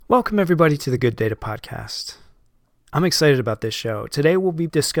Welcome, everybody, to the Good Data Podcast. I'm excited about this show. Today, we'll be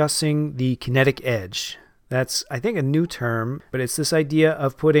discussing the Kinetic Edge. That's, I think, a new term, but it's this idea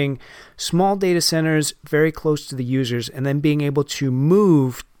of putting small data centers very close to the users and then being able to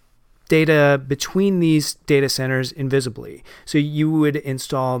move data between these data centers invisibly. So you would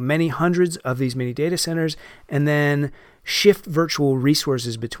install many hundreds of these mini data centers and then shift virtual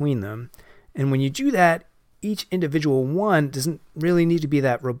resources between them. And when you do that, each individual one doesn't really need to be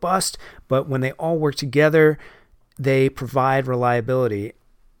that robust, but when they all work together, they provide reliability.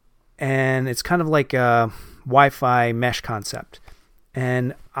 And it's kind of like a Wi-Fi mesh concept.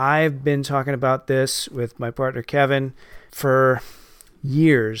 And I've been talking about this with my partner Kevin for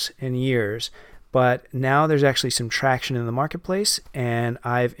years and years, but now there's actually some traction in the marketplace, and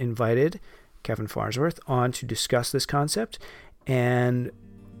I've invited Kevin Farnsworth on to discuss this concept and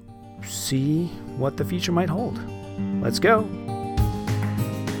see what the future might hold. Let's go.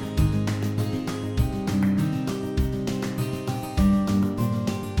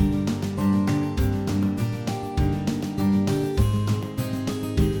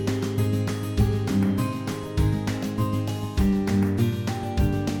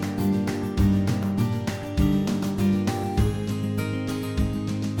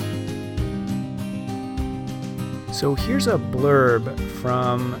 So here's a blurb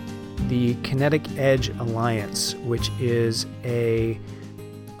from the Kinetic Edge Alliance, which is a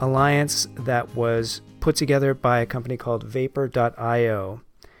alliance that was put together by a company called Vapor.io.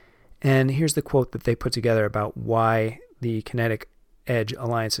 And here's the quote that they put together about why the Kinetic Edge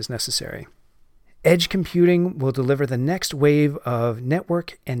Alliance is necessary. Edge computing will deliver the next wave of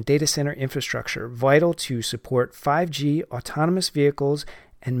network and data center infrastructure vital to support 5G, autonomous vehicles,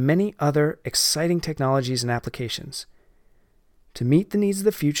 and many other exciting technologies and applications. To meet the needs of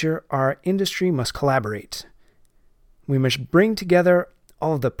the future, our industry must collaborate. We must bring together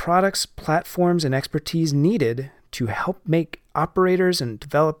all of the products, platforms, and expertise needed to help make operators and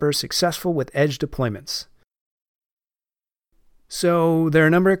developers successful with edge deployments. So there are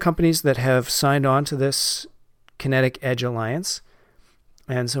a number of companies that have signed on to this Kinetic Edge Alliance,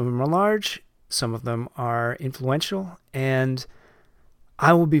 and some of them are large, some of them are influential, and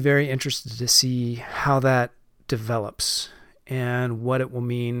I will be very interested to see how that develops and what it will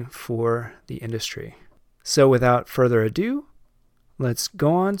mean for the industry. So without further ado, let's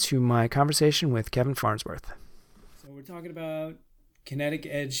go on to my conversation with Kevin Farnsworth. So we're talking about Kinetic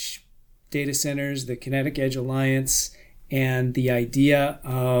Edge data centers, the Kinetic Edge Alliance, and the idea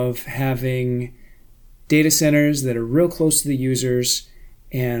of having data centers that are real close to the users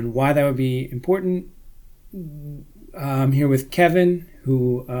and why that would be important. I'm here with Kevin,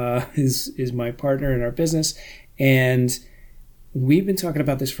 who is my partner in our business, and we've been talking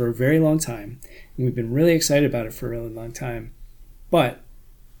about this for a very long time, and we've been really excited about it for a really long time. But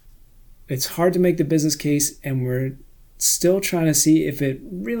it's hard to make the business case, and we're still trying to see if it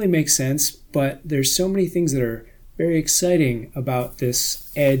really makes sense. But there's so many things that are very exciting about this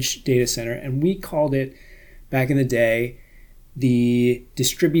edge data center, and we called it back in the day the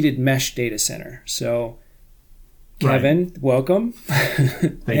distributed mesh data center. So Kevin, right. Welcome.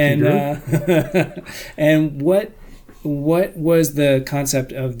 Thank you, Drew. And what was the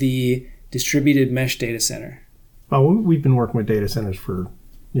concept of the distributed mesh data center? Well, we've been working with data centers for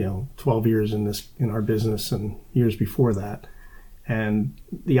 12 years in our business and years before that. And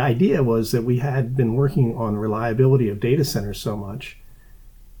the idea was that we had been working on reliability of data centers so much.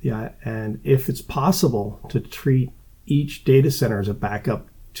 And if it's possible to treat each data center as a backup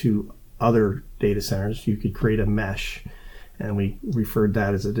to other data centers, you could create a mesh. And we referred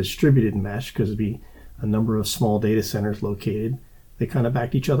that as a distributed mesh because it'd be a number of small data centers located. They kind of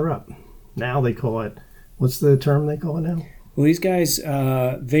backed each other up. Now they call it, what's the term they call it now? Well, these guys,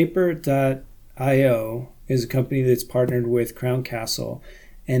 Vapor.io is a company that's partnered with Crown Castle,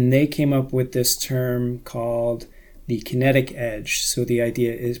 and they came up with this term called the Kinetic Edge. So the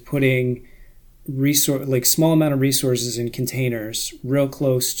idea is putting small amount of resources in containers real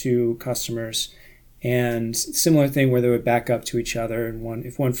close to customers, and similar thing where they would back up to each other, and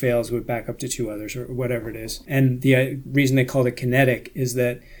if one fails, it would back up to two others or whatever it is. And the reason they called it kinetic is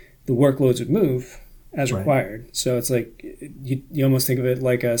that the workloads would move as required. So it's like you almost think of it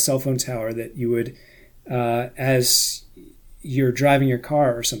like a cell phone tower that you would, as you're driving your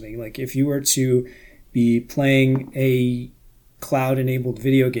car or something, like if you were to be playing a cloud-enabled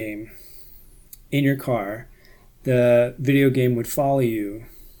video game in your car, the video game would follow you.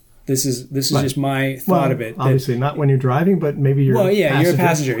 This is just my thought of it. Obviously, not when you're driving, but maybe you're you're a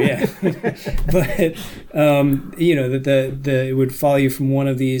passenger, yeah. But that it would follow you from one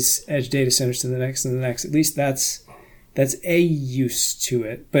of these edge data centers to the next and the next. At least that's that's a use to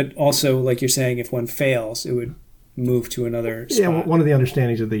it. But also, like you're saying, if one fails, it would move to another spot. Yeah, one of the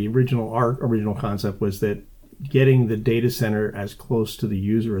understandings of the original concept was that getting the data center as close to the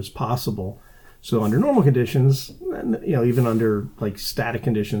user as possible. So under normal conditions, even under like static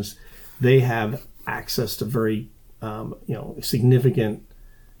conditions, they have access to very significant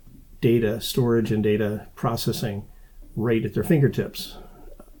data storage and data processing right at their fingertips.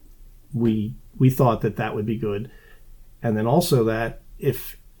 We thought that would be good. And then also that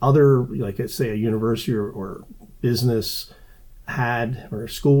if other, like let's say a university or business or a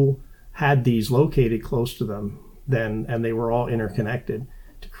school had these located close to them, and they were all interconnected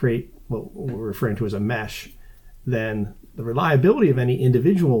to create what we're referring to as a mesh, then the reliability of any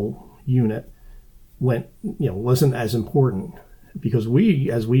individual unit wasn't as important, because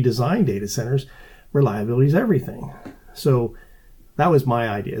as we design data centers, reliability is everything. So that was my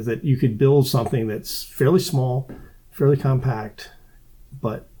idea, that you could build something that's fairly small, fairly compact,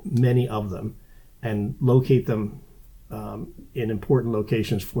 but many of them, and locate them in important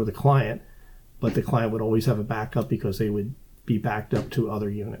locations for the client, but the client would always have a backup because they would be backed up to other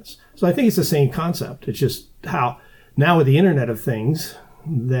units. So I think it's the same concept. It's just how now with the Internet of Things,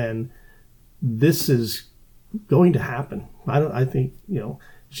 then this is going to happen. I think it's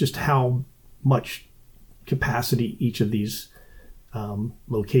just how much capacity each of these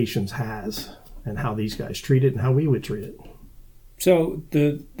locations has, and how these guys treat it and how we would treat it. So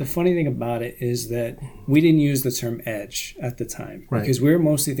the funny thing about it is that we didn't use the term edge at the time, right, because we were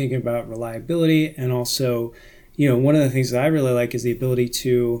mostly thinking about reliability, and also, one of the things that I really like is the ability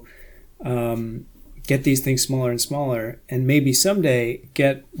to get these things smaller and smaller, and maybe someday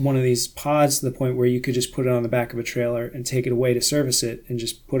get one of these pods to the point where you could just put it on the back of a trailer and take it away to service it, and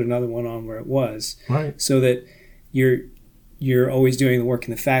just put another one on where it was, right, so that you're always doing the work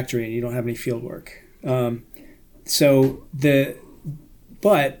in the factory and you don't have any field work.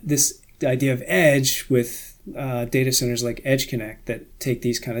 But this idea of edge with data centers like Edge Connect that take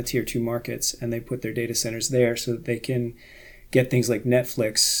these kind of tier 2 markets and they put their data centers there so that they can get things like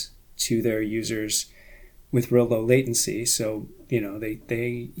Netflix to their users with real low latency. So,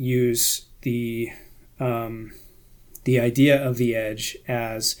 they use the idea of the edge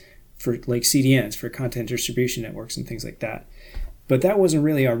as for like CDNs, for content distribution networks and things like that. But that wasn't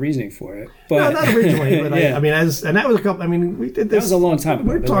really our reasoning for it. But, no, not originally. But yeah. that was a couple. We did this. That was a long time ago.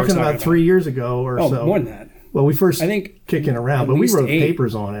 We're talking about 3 years ago or so. Oh, more than that. Well, we first kicking around, but we wrote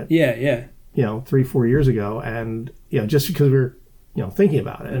papers on it. Yeah. 3-4 years ago, and just because we were thinking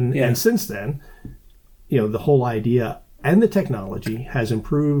about it, and since then, the whole idea and the technology has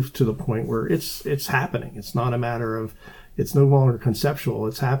improved to the point where it's happening. It's not a matter of, it's no longer conceptual.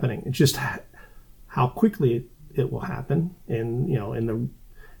 It's happening. It's just how quickly it will happen, and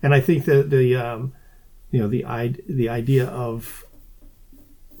I think that the idea of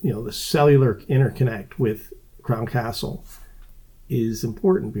the cellular interconnect with Crown Castle is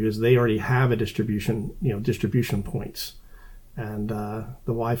important, because they already have a distribution points, and the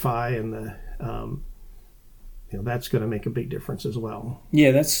Wi-Fi and the that's going to make a big difference as well.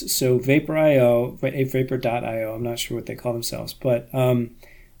 Yeah, that's so Vapor.io, Vapor.io. I'm not sure what they call themselves, but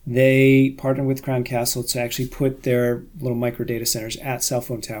they partnered with Crown Castle to actually put their little micro data centers at cell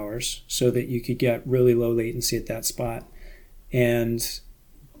phone towers so that you could get really low latency at that spot. And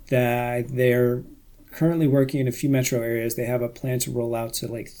that they're currently working in a few metro areas. They have a plan to roll out to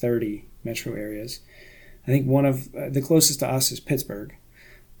like 30 metro areas. I think one of the closest to us is Pittsburgh.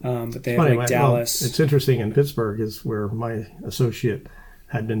 But they have like Dallas. Well, it's interesting, in Pittsburgh is where my associate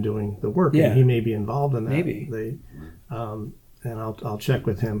had been doing the work, yeah. and he may be involved in that. Maybe. And I'll check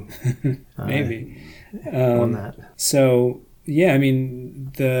with him. Maybe. On that. So, yeah,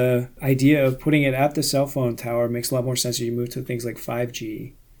 the idea of putting it at the cell phone tower makes a lot more sense as you move to things like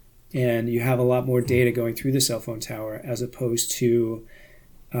 5G, and you have a lot more data going through the cell phone tower as opposed to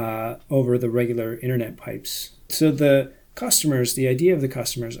over the regular internet pipes. So the idea of the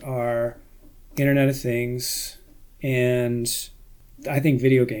customers are Internet of Things, and I think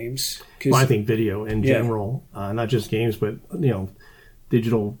video games. I think video in general, not just games, but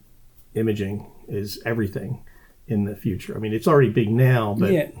digital imaging is everything in the future. It's already big now,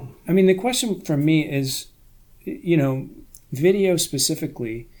 but yeah. The question for me is, video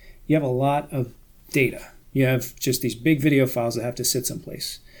specifically, you have a lot of data. You have just these big video files that have to sit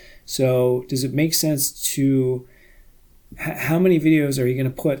someplace. So does it make sense to how many videos are you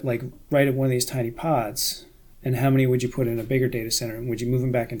going to put like right at one of these tiny pods? And how many would you put in a bigger data center? And would you move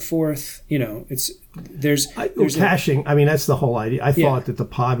them back and forth? There's caching. That's the whole idea. I thought that the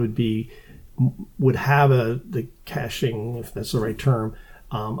pod would have the caching, if that's the right term,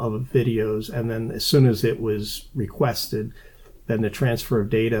 of videos, and then as soon as it was requested, then the transfer of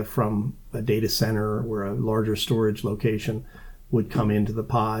data from a data center or a larger storage location would come into the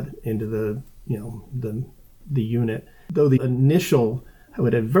pod, into the the unit. Though the initial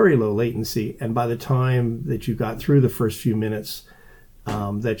would have very low latency, and by the time that you got through the first few minutes,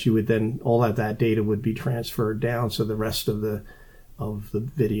 that you would then all of that data would be transferred down, so the rest of the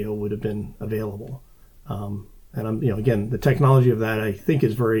video would have been available. And I'm, again, the technology of that I think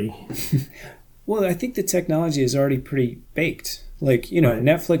is very. Well, I think the technology is already pretty baked. Like, right.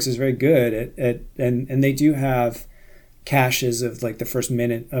 Netflix is very good at and they do have caches of like the first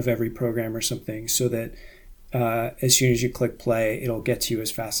minute of every program or something, so that as soon as you click play, it'll get to you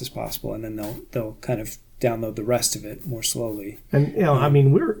as fast as possible, and then they'll kind of download the rest of it more slowly. And I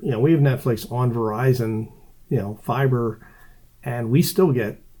mean, we have Netflix on Verizon, fiber, and we still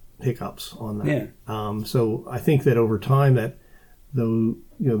get hiccups on that. Yeah. So I think that over time that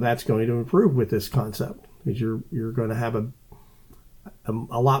that's going to improve with this concept, because you're going to have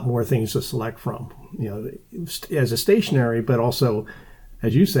a lot more things to select from, as a stationary, but also,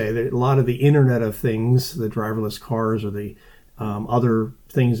 as you say, a lot of the Internet of Things, the driverless cars or the other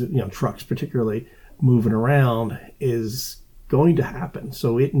things that, trucks particularly moving around, is going to happen.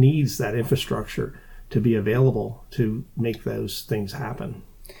 So it needs that infrastructure to be available to make those things happen.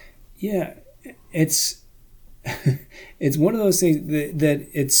 Yeah, it's one of those things that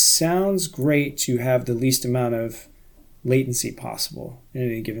it sounds great to have the least amount of latency possible in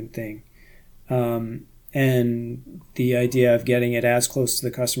any given thing. And the idea of getting it as close to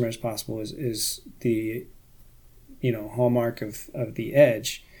the customer as possible is the hallmark of the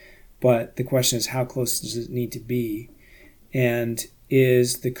edge. But the question is, how close does it need to be? And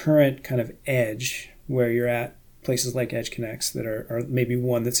is the current kind of edge, where you're at places like Edge Connects that are maybe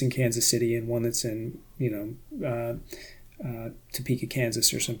one that's in Kansas City and one that's in Topeka,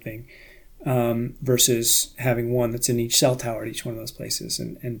 Kansas or something, versus having one that's in each cell tower at each one of those places,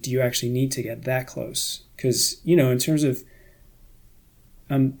 and do you actually need to get that close? Because in terms of,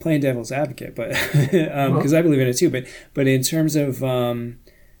 I'm playing devil's advocate, but because I believe in it too, but in terms of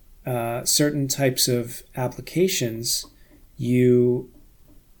certain types of applications, you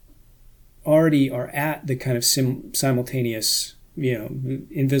already are at the kind of simultaneous,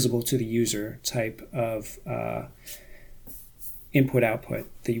 invisible to the user type of input-output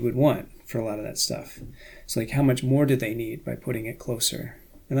that you would want for a lot of that stuff. It's like, how much more do they need by putting it closer?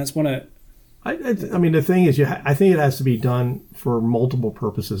 And that's one of... I mean, the thing is, I think it has to be done for multiple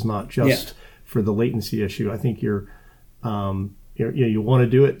purposes, not just for the latency issue. I think you want to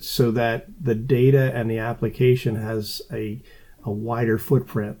do it so that the data and the application has a wider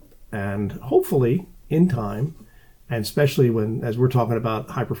footprint, and hopefully in time, and especially as we're talking about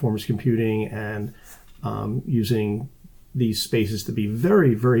high performance computing and using these spaces to be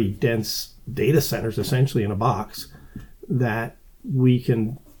very, very dense data centers, essentially in a box, that we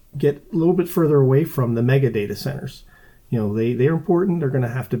can get a little bit further away from the mega data centers. They're important, they're going to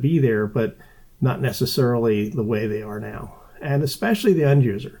have to be there, but not necessarily the way they are now. And especially the end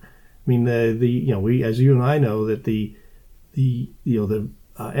user. I mean, we, as you and I know, that the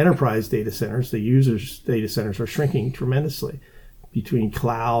enterprise data centers, the users' data centers, are shrinking tremendously between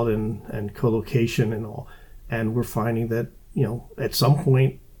cloud and co-location and all. And we're finding that, at some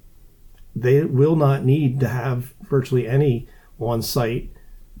point, they will not need to have virtually any on-site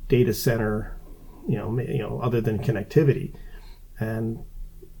data center, other than connectivity. And,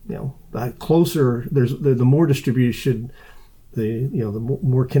 the closer, the more distribution, the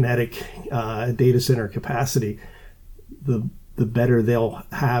more kinetic data center capacity, the better they'll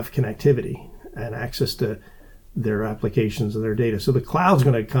have connectivity and access to their applications and their data. So the cloud's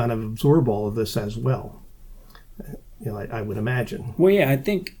going to kind of absorb all of this as well. I would imagine. Well, yeah, I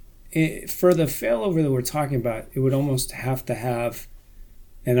think for the failover that we're talking about, it would almost have to have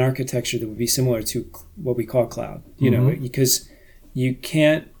an architecture that would be similar to what we call cloud, because you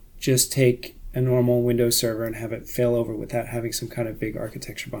can't just take a normal Windows server and have it fail over without having some kind of big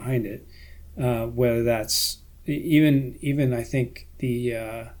architecture behind it. Whether that's even I think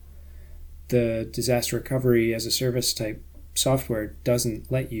the disaster recovery as a service type software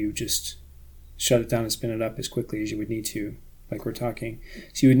doesn't let you just shut it down and spin it up as quickly as you would need to, like we're talking.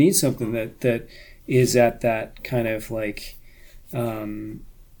 So you would need something that is at that kind of like, the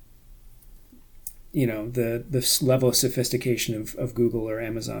level of sophistication of Google or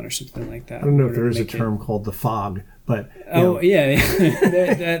Amazon or something like that. I don't know if there is a term called the fog, but... yeah.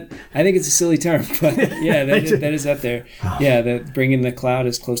 that, I think it's a silly term, but yeah, that is out there. Yeah, that bringing the cloud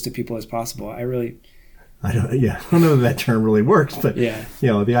as close to people as possible. I don't know if that term really works, but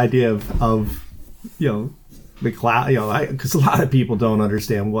the idea of the cloud, because a lot of people don't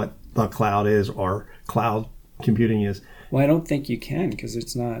understand what the cloud is or cloud computing is. Well, I don't think you can, because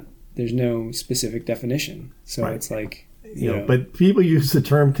there's no specific definition. So right. It's like, but people use the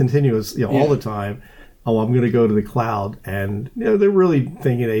term continuous, all the time. Oh, I'm going to go to the cloud, and they're really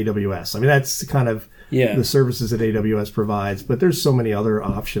thinking AWS. I mean, that's kind of the services that AWS provides, but there's so many other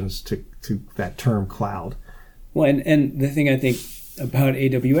options to that term cloud. Well, and the thing I think about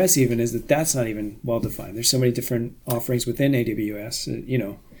AWS even is that that's not even well defined. There's so many different offerings within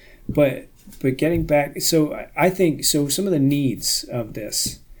AWS, but getting back, so I think some of the needs of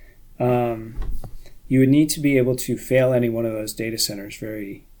this, you would need to be able to fail any one of those data centers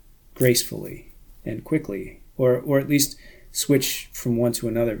very gracefully and quickly, or at least switch from one to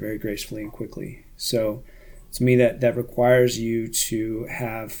another very gracefully and quickly. So to me, that requires you to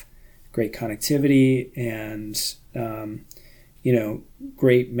have great connectivity and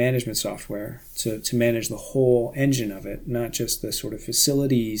great management software to manage the whole engine of it, not just the sort of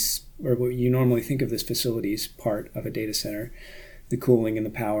facilities, or what you normally think of as facilities part of a data center, the cooling and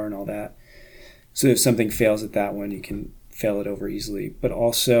the power and all that. So if something fails at that one, you can fail it over easily, but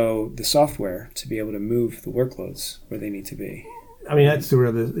also the software to be able to move the workloads where they need to be. I mean, that's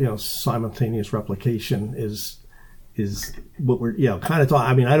where the simultaneous replication is what we're kind of talking.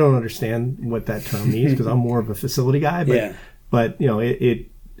 I mean, I don't understand what that term means because I'm more of a facility guy, but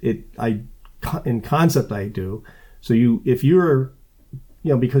in concept I do. So if you're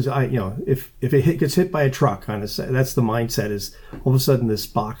because if it gets hit by a truck, kind of that's the mindset is all of a sudden this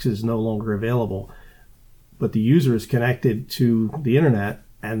box is no longer available. But the user is connected to the internet,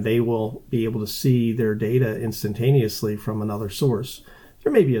 and they will be able to see their data instantaneously from another source.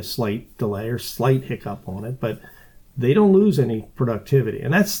 There may be a slight delay or slight hiccup on it, but they don't lose any productivity.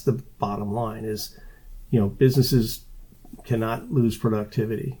 And that's the bottom line is, businesses cannot lose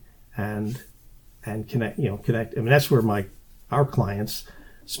productivity and connect. I mean, that's where our clients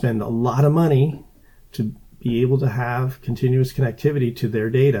spend a lot of money to be able to have continuous connectivity to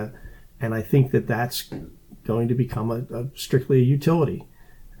their data. And I think that's going to become strictly a utility,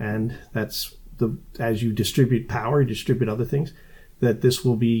 and that's as you distribute power, you distribute other things, that this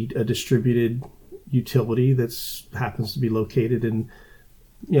will be a distributed utility that happens to be located in,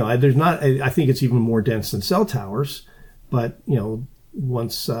 there's not. I think it's even more dense than cell towers, but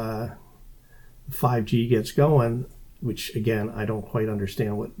once 5G gets going, which again I don't quite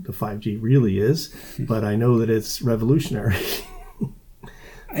understand what the 5G really is, but I know that it's revolutionary.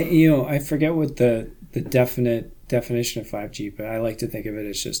 I forget what the definite definition of 5G, but I like to think of it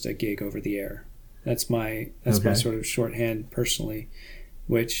as just a gig over the air. That's my sort of shorthand personally,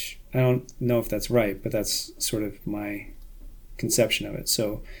 which I don't know if that's right, but that's sort of my conception of it.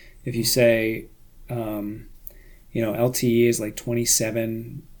 So if you say, LTE is like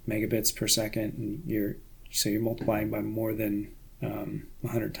 27 megabits per second, and you're multiplying by more than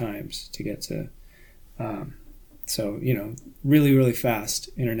 100 times to get to, really, really fast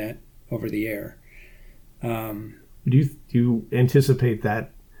internet over the air. Do you anticipate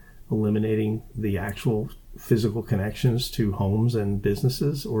that eliminating the actual physical connections to homes and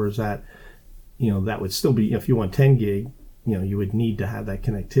businesses, or is that that would still be, if you want 10 gig, you would need to have that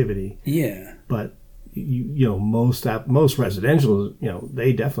connectivity. Yeah. But most residential,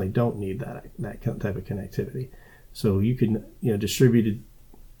 they definitely don't need that type of connectivity. So you can distributed,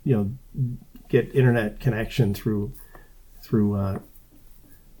 get internet connection through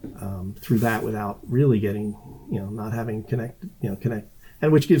that without really getting, not having connect,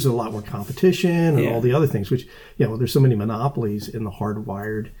 and which gives it a lot more competition and all the other things, which, there's so many monopolies in the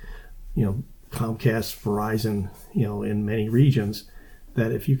hardwired, Comcast, Verizon, in many regions,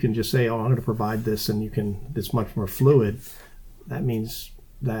 that if you can just say, I'm going to provide this and it's much more fluid, that means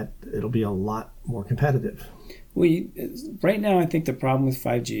that it'll be a lot more competitive. Well, right now I think the problem with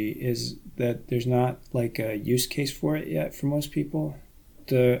 5G is that there's not like a use case for it yet for most people.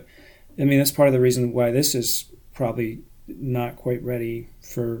 That's part of the reason why this is probably not quite ready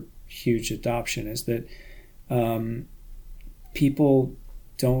for huge adoption, is that people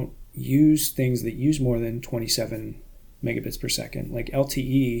don't use things that use more than 27 megabits per second. Like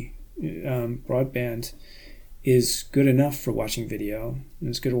LTE broadband is good enough for watching video, and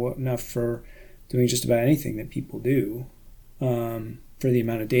it's good enough for doing just about anything that people do, for the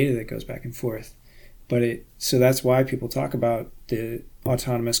amount of data that goes back and forth. So that's why people talk about the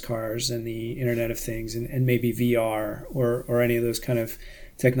autonomous cars and the Internet of Things and maybe VR or any of those kind of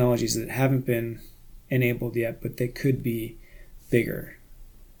technologies that haven't been enabled yet, but they could be bigger,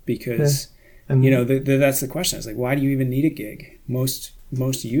 because that's the question. It's like, why do you even need a gig? Most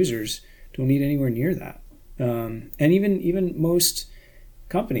users don't need anywhere near that, and even most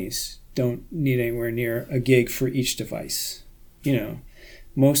companies don't need anywhere near a gig for each device.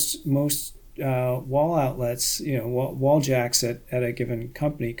 Most wall outlets, wall jacks at a given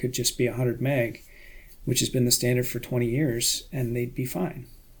company could just be 100 meg, which has been the standard for 20 years, and they'd be fine.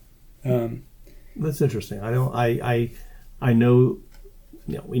 That's interesting. I know,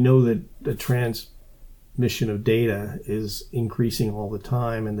 we know that the transmission of data is increasing all the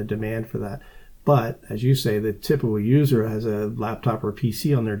time and the demand for that. But as you say, the typical user has a laptop or a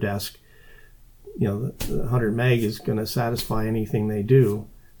PC on their desk. The 100 meg is going to satisfy anything they do.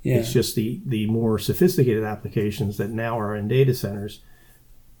 Yeah. It's just the more sophisticated applications that now are in data centers,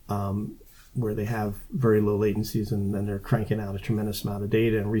 where they have very low latencies and then they're cranking out a tremendous amount of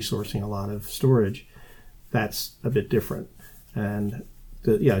data and resourcing a lot of storage. That's a bit different. And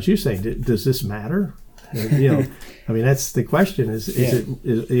as you say, does this matter? That's the question. Is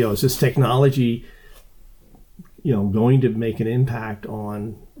this technology, going to make an impact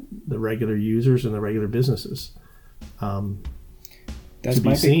on the regular users and the regular businesses? That's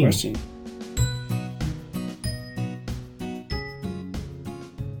my big question.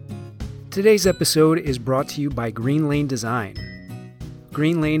 Today's episode is brought to you by Green Lane Design.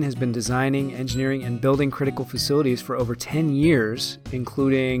 Green Lane has been designing, engineering, and building critical facilities for over 10 years,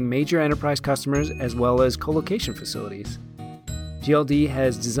 including major enterprise customers as well as co-location facilities. GLD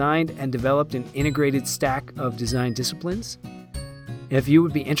has designed and developed an integrated stack of design disciplines. If you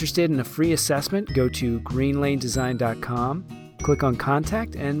would be interested in a free assessment, go to greenlanedesign.com, click on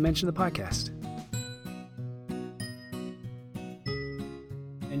Contact, and mention the podcast.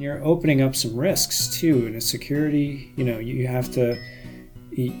 And you're opening up some risks, too. In a security, you have to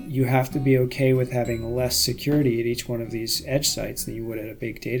be okay with having less security at each one of these edge sites than you would at a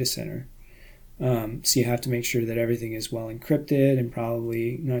big data center. So you have to make sure that everything is well encrypted, and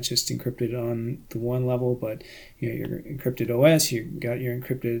probably not just encrypted on the one level, but your encrypted OS, you got your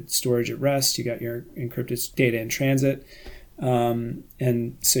encrypted storage at rest, you got your encrypted data in transit.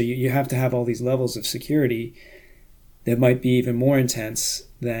 And so you have to have all these levels of security that might be even more intense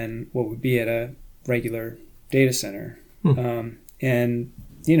than what would be at a regular data center. And,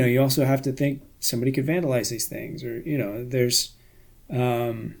 you also have to think somebody could vandalize these things, or, there's...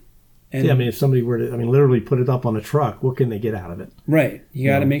 if somebody were to, literally put it up on a truck, what can they get out of it? Right. You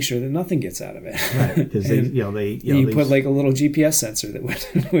got to make sure that nothing gets out of it. Right. Because you put like a little GPS sensor that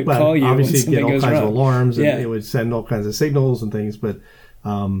would call you when something get all goes kinds wrong. Of alarms, and it would send all kinds of signals and things. But,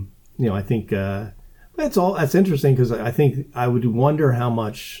 I think that's interesting, because I think I would wonder how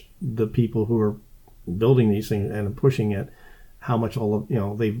much the people who are building these things and pushing it, how much all of,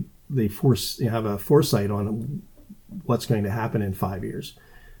 they have a foresight on what's going to happen in 5 years.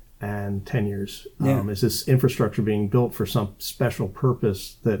 And 10 years. Is this infrastructure being built for some special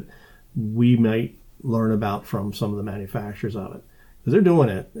purpose that we might learn about from some of the manufacturers of it? Because they're doing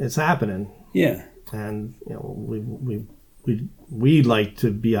it. It's happening. Yeah. And, we'd like to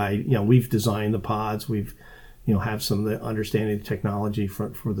be, we've designed the pods. We've, have some of the understanding of technology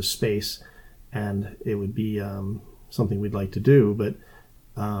for the space. And it would be something we'd like to do. But,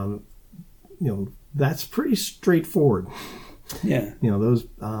 that's pretty straightforward. Yeah, those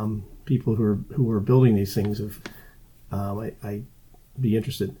people who are building these things have, I'd be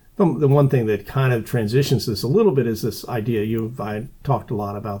interested. The one thing that kind of transitions this a little bit is this idea. I talked a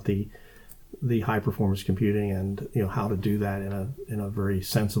lot about the high performance computing and how to do that in a very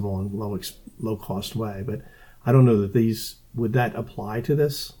sensible and low cost way. But I don't know that would that apply to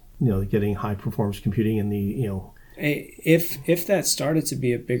this? Getting high performance computing in the if that started to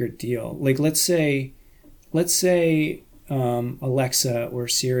be a bigger deal, like let's say. Alexa or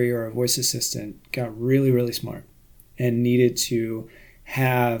Siri or a voice assistant got really, really smart and needed to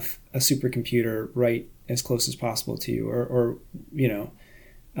have a supercomputer right as close as possible to you, or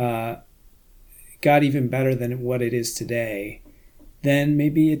got even better than what it is today, then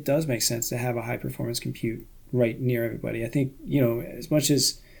maybe it does make sense to have a high performance compute right near everybody. I think, as much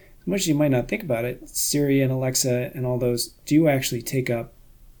as you might not think about it, Siri and Alexa and all those do actually take up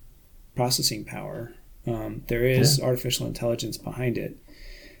processing power. There is artificial intelligence behind it.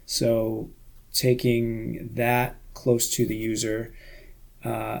 So taking that close to the user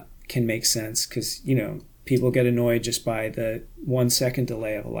can make sense, because, people get annoyed just by the 1 second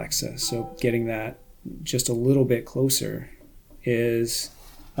delay of Alexa. So getting that just a little bit closer is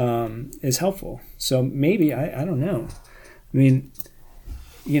helpful. So maybe, I don't know.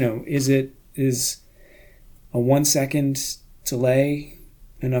 Is a 1 second delay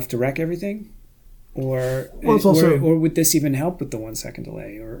enough to wreck everything? Or would this even help with the 1 second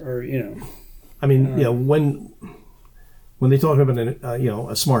delay? When they talk about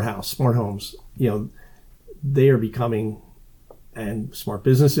a smart house, smart homes, they are becoming and smart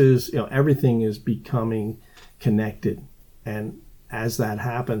businesses, everything is becoming connected. And as that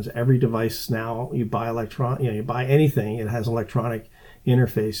happens, every device now you buy you buy anything, it has electronic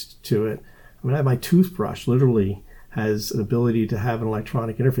interface to it. I mean, my toothbrush literally has an ability to have an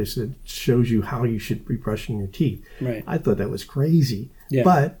electronic interface that shows you how you should be brushing your teeth. Right. I thought that was crazy, yeah.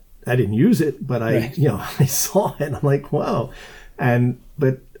 But I didn't use it, but right. I saw it and I'm like, wow.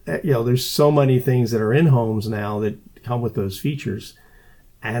 But there's so many things that are in homes now that come with those features,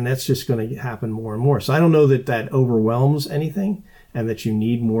 and that's just going to happen more and more. So I don't know that overwhelms anything, and that you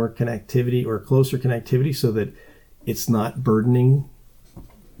need more connectivity or closer connectivity so that it's not burdening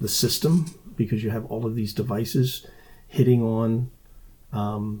the system, because you have all of these devices hitting on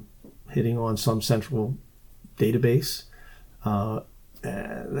some central database.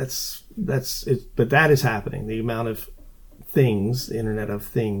 That's it. But that is happening. The amount of things, the Internet of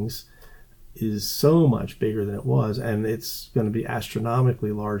Things, is so much bigger than it was, and it's going to be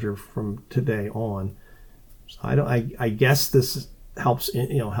astronomically larger from today on. So I guess this helps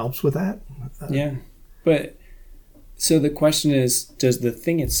with that. Yeah, but so the question is, does the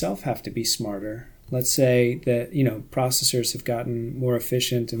thing itself have to be smarter? Let's say that processors have gotten more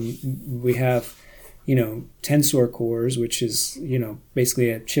efficient, and we have tensor cores, which is basically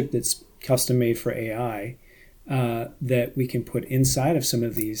a chip that's custom made for AI, that we can put inside of some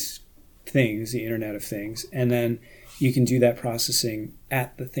of these things, the Internet of Things, and then you can do that processing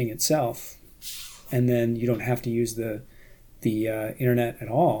at the thing itself, and then you don't have to use the internet at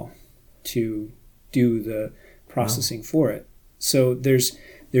all to do the processing for it. So there's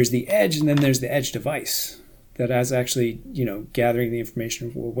the edge, and then there's the edge device that is actually gathering the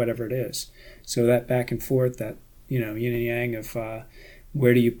information for whatever it is. So that back and forth, that yin and yang of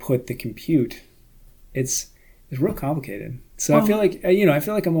where do you put the compute, it's real complicated. So I feel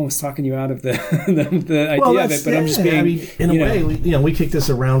like I'm almost talking you out of the idea of it, but I'm just being. I mean, in a way, we kicked this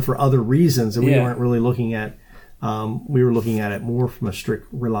around for other reasons, and we weren't really looking at. We were looking at it more from a strict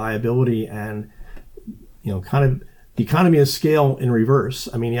reliability and, kind of the economy of scale in reverse.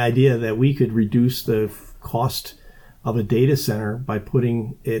 I mean, the idea that we could reduce the cost of a data center by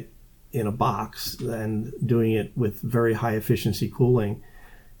putting it in a box and doing it with very high efficiency cooling,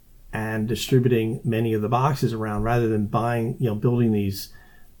 and distributing many of the boxes around, rather than building these,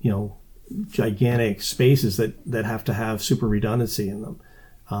 gigantic spaces that have to have super redundancy in them.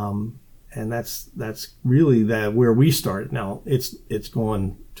 And that's really where we started. Now it's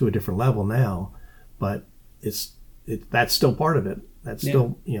going to a different level now, but that's still part of it. That's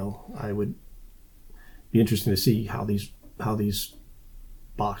still, I would be interesting to see how these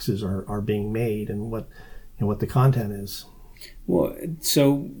boxes are being made, and what the content is. Well,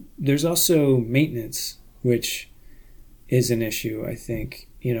 so there's also maintenance, which is an issue, I think.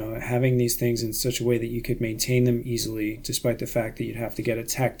 Having these things in such a way that you could maintain them easily, despite the fact that you'd have to get a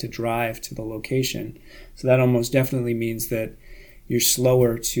tech to drive to the location. So that almost definitely means that you're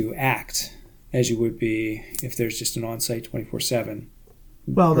slower to act as you would be if there's just an on-site 24/7.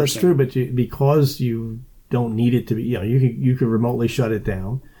 Well, that's true, but because you don't need it to be, you could remotely shut it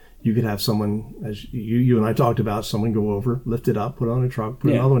down. You could have someone, as you and I talked about, someone go over, lift it up, put it on a truck,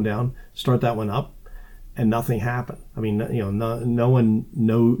 put another one down, start that one up, and nothing happened. I mean, no one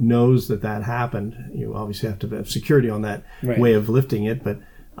knows that happened. You obviously have to have security on that way of lifting it, but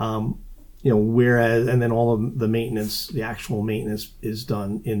whereas, and then all of the maintenance, the actual maintenance, is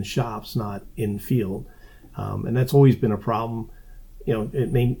done in shops, not in field, and that's always been a problem.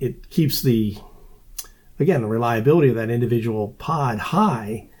 It keeps the reliability of that individual pod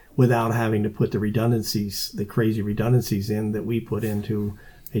high, without having to put the crazy redundancies in that we put into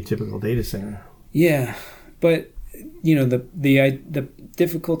a typical data center. Yeah, but the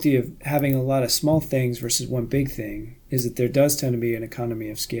difficulty of having a lot of small things versus one big thing is that there does tend to be an economy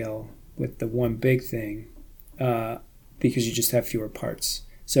of scale with the one big thing, because you just have fewer parts.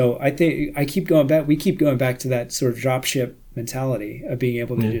 So I think we keep going back to that sort of dropship mentality of being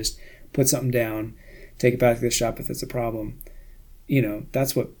able to just put something down, take it back to the shop if it's a problem.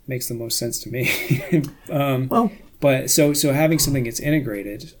 That's what makes the most sense to me. But so having something that's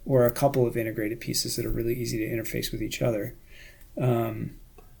integrated, or a couple of integrated pieces that are really easy to interface with each other,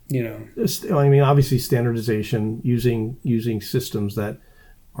 obviously standardization, using systems that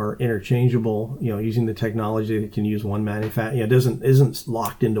are interchangeable, using the technology that can use one manufacturer, isn't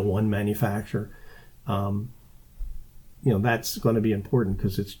locked into one manufacturer. That's going to be important,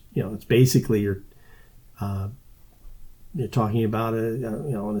 because it's basically you're talking about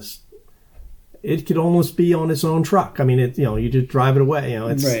it could almost be on its own truck. I mean, you just drive it away.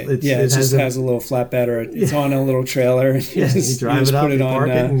 It just has a little flatbed, or it's on a little trailer. You drive it up, you park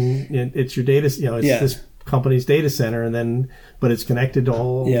it, and it's your data. It's this company's data center, but it's connected to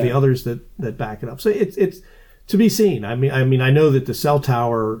all the others that back it up. So it's to be seen. I mean, I know that the cell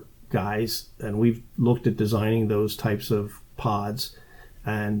tower guys, and we've looked at designing those types of pods,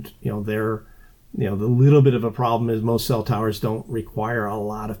 and they're the little bit of a problem is most cell towers don't require a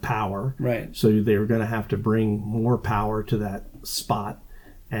lot of power, right? So they're going to have to bring more power to that spot,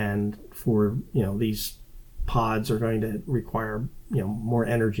 and for these pods are going to require more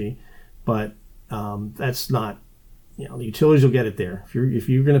energy, but that's not the utilities will get it there. If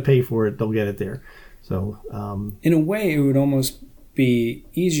you're going to pay for it, they'll get it there. So in a way, it would almost be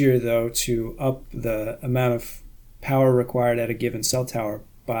easier though to up the amount of power required at a given cell tower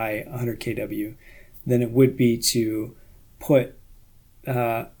by 100 kW than it would be to put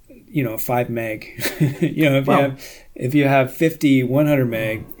 5 meg. If you have 50 100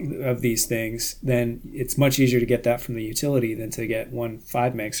 meg of these things, then it's much easier to get that from the utility than to get one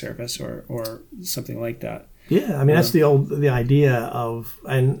 5 meg service or something like that. Yeah, I mean that's the idea of,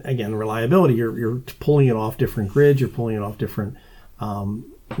 and again, reliability. You're pulling it off different grids. You're pulling it off different, and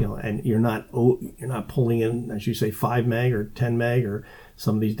you're not pulling in, as you say, 5 meg or 10 meg, or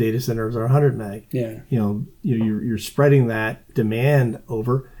some of these data centers are 100 meg. Yeah, you're spreading that demand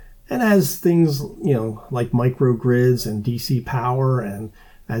over, and as things like microgrids and DC power, and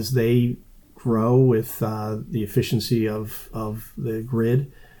as they grow with the efficiency of the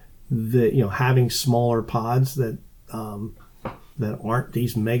grid, having smaller pods that aren't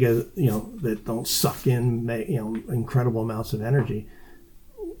these mega, that don't suck in incredible amounts of energy.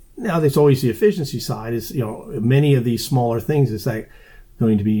 Now there's always the efficiency side. Is many of these smaller things is like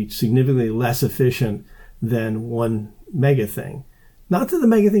going to be significantly less efficient than one mega thing. Not that the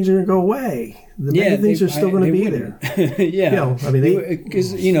mega things are going to go away. The mega things are still going to be there. Yeah,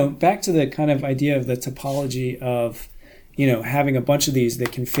 because back to the kind of idea of the topology of having a bunch of these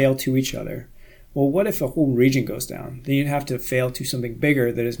that can fail to each other. Well, what if a whole region goes down? Then you'd have to fail to something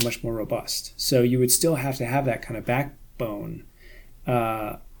bigger that is much more robust. So you would still have to have that kind of backbone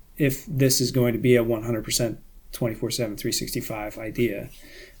if this is going to be a 100% 24/7, 365 idea.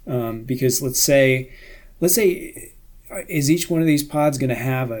 Because let's say, is each one of these pods going to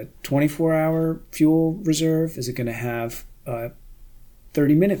have a 24-hour fuel reserve? Is it going to have a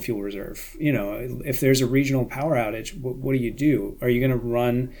 30-minute fuel reserve? If there's a regional power outage, what do? Are you going to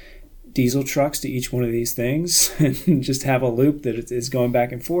run diesel trucks to each one of these things and just have a loop that is going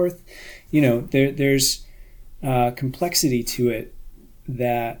back and forth? There's complexity to it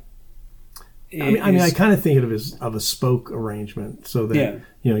that I kind of think of it as of a spoke arrangement, so that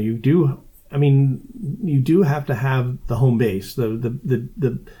you do have to have the home base,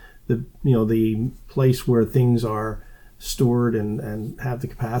 the place where things are stored and have the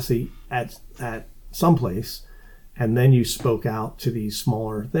capacity at some place, and then you spoke out to these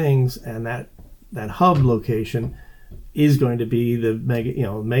smaller things, and that hub location is going to be the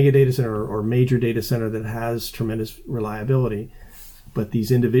mega data center or major data center that has tremendous reliability. But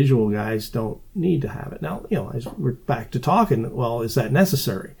these individual guys don't need to have it. Now, as we're back to talking, well, is that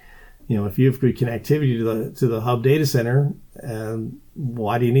necessary? If you have good connectivity to the hub data center,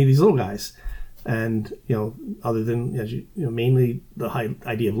 why do you need these little guys? And other than mainly the high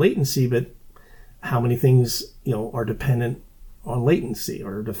idea of latency, but how many things are dependent on latency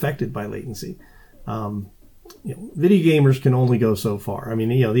or affected by latency? Video gamers can only go so far. I mean,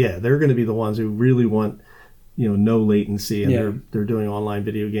 they're going to be the ones who really want no latency, and they're doing online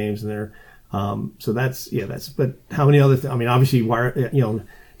video games, and they're so that's. But how many other? Obviously,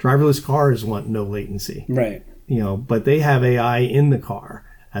 driverless cars want no latency, right? But they have AI in the car,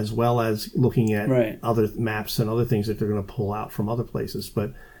 as well as looking at other maps and other things that they're going to pull out from other places.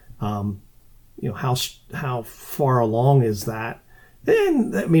 But how far along is that?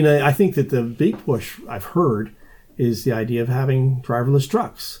 And I think that the big push I've heard is the idea of having driverless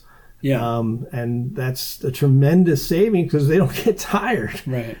trucks. Yeah. And that's a tremendous saving because they don't get tired.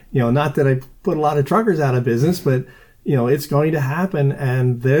 Right. Not that I put a lot of truckers out of business, but it's going to happen,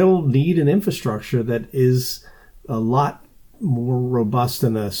 and they'll need an infrastructure that is a lot more robust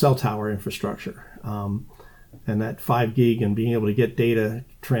than the cell tower infrastructure. And that 5 gig and being able to get data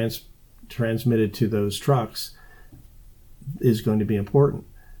transmitted to those trucks is going to be important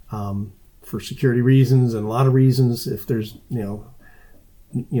for security reasons and a lot of reasons. If there's no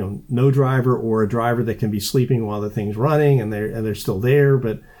driver, or a driver that can be sleeping while the thing's running and they're still there,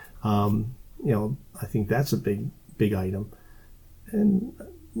 but I think that's a big item. And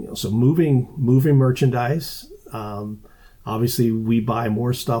so moving merchandise. Obviously, we buy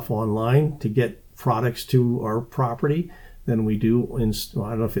more stuff online to get products to our property than we do in. Well,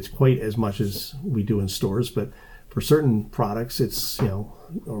 I don't know if it's quite as much as we do in stores, but for certain products, it's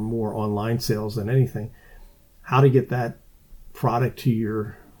or more online sales than anything. how to get that product to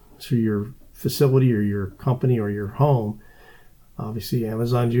your facility or your company or your home. Obviously,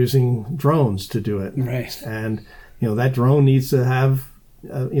 Amazon's using drones to do it, right? And that drone needs to have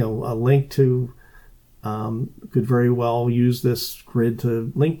a link to. Could very well use this grid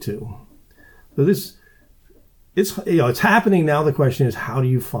to link to. So it's happening now. The question is, how do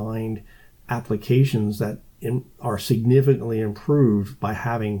you find applications that are significantly improved by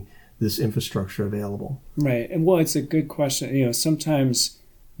having this infrastructure available? Right. And well, it's a good question. Sometimes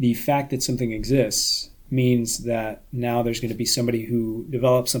the fact that something exists means that now there's going to be somebody who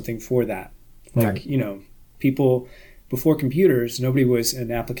develops something for that. Like, right. People before computers, nobody was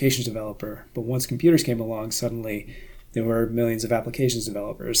an applications developer. But once computers came along, suddenly there were millions of applications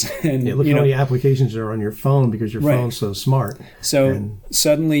developers. And look how many applications are on your phone because your phone's so smart. So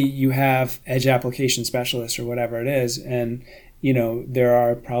suddenly you have edge application specialists or whatever it is. And, there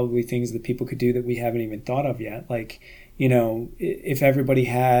are probably things that people could do that we haven't even thought of yet. Like, if everybody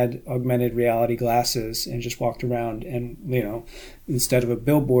had augmented reality glasses and just walked around and, instead of a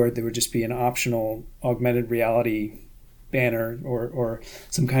billboard, there would just be an optional augmented reality banner or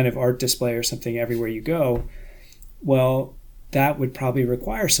some kind of art display or something everywhere you go, well, that would probably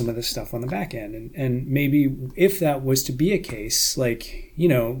require some of this stuff on the back end. And maybe if that was to be a case, like,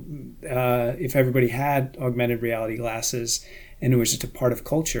 if everybody had augmented reality glasses and it was just a part of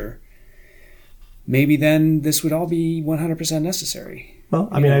culture, maybe then this would all be 100% necessary. Well,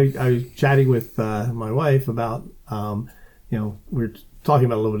 I was chatting with my wife about, we're talking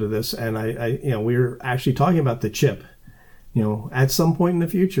about a little bit of this, and we were actually talking about the chip. At some point in the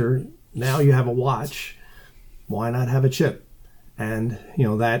future, now you have a watch. Why not have a chip? And,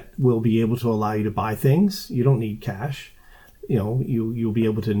 that will be able to allow you to buy things. You don't need cash. You'll be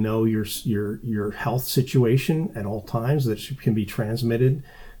able to know your health situation at all times that can be transmitted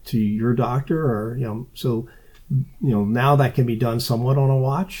to your doctor, or now that can be done somewhat on a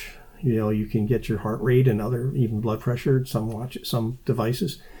watch. You can get your heart rate and other, even blood pressure, some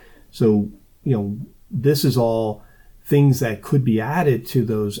devices. So this is all things that could be added to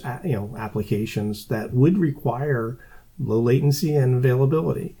those applications that would require low latency and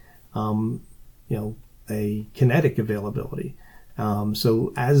availability, a kinetic availability.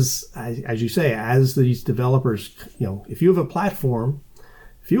 So as you say, as these developers, if you have a platform,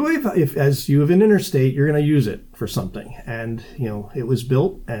 if as you have an interstate, you're going to use it for something, and it was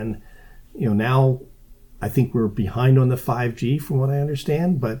built, and now I think we're behind on the 5G from what I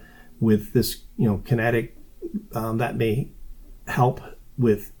understand, but with this Kinetic, that may help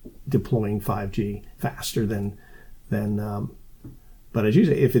with deploying 5G faster than. But as you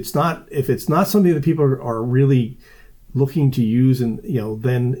say, if it's not something that people are really looking to use, and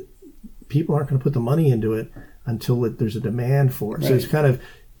then people aren't going to put the money into it until there's a demand for it. Right. So it's kind of,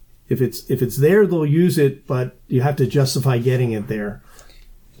 if it's there, they'll use it, but you have to justify getting it there.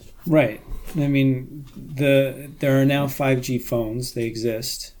 Right. I mean, there are now 5G phones. They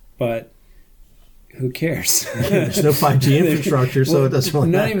exist, but who cares? There's no 5G infrastructure, so it doesn't really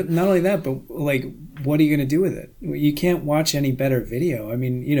matter. Not only that, but like, what are you going to do with it? You can't watch any better video. I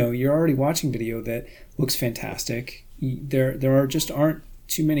mean, you're already watching video that looks fantastic. There aren't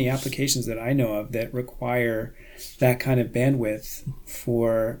too many applications that I know of that require that kind of bandwidth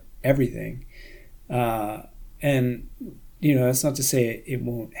for everything. And that's not to say it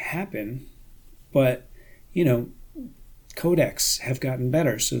won't happen, but codecs have gotten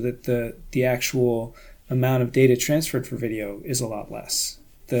better so that the actual amount of data transferred for video is a lot less.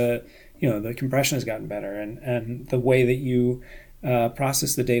 The compression has gotten better, and the way that you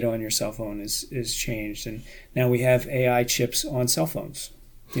process the data on your cell phone is changed, and now we have AI chips on cell phones.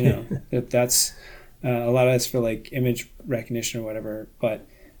 That's a lot of that's for like image recognition or whatever, but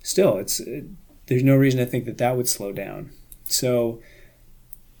still, there's no reason to think that would slow down. So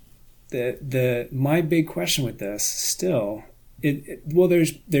my big question with this still,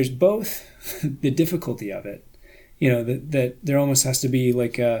 there's both the difficulty of it, that there almost has to be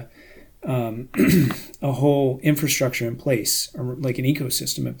like a whole infrastructure in place, or like an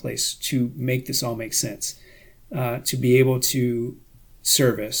ecosystem in place to make this all make sense, to be able to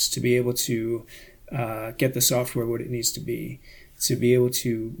service, to be able to get the software what it needs to be able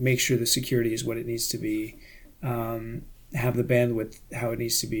to make sure the security is what it needs to be, have the bandwidth how it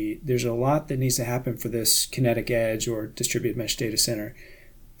needs to be. There's a lot that needs to happen for this Kinetic Edge or distributed mesh data center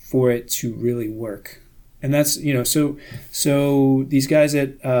for it to really work. And that's, so these guys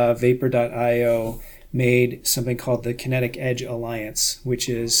at Vapor.io made something called the Kinetic Edge Alliance, which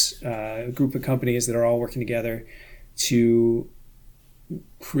is a group of companies that are all working together to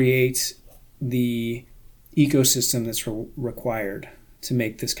create the ecosystem that's required to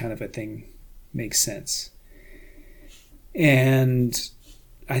make this kind of a thing make sense. And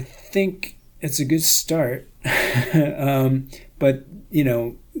I think it's a good start. But,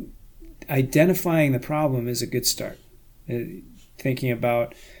 identifying the problem is a good start. Thinking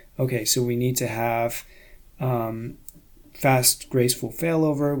about, okay, so we need to have fast, graceful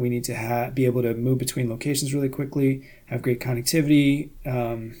failover. We need to be able to move between locations really quickly, have great connectivity.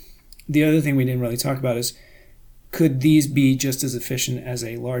 The other thing we didn't really talk about is, could these be just as efficient as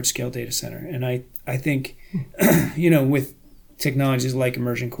a large-scale data center? And I think, with technologies like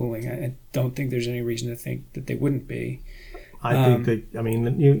immersion cooling, I don't think there's any reason to think that they wouldn't be. I think that,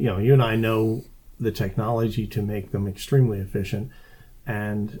 you and I know the technology to make them extremely efficient.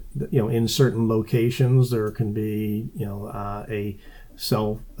 And, in certain locations, there can be, a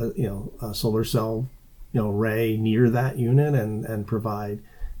cell, a solar cell, array near that unit and provide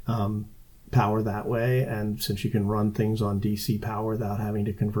power that way. And since you can run things on DC power without having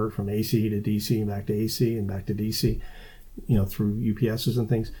to convert from AC to DC and back to AC and back to DC, through UPSs and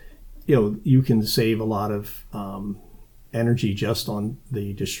things, you can save a lot of energy just on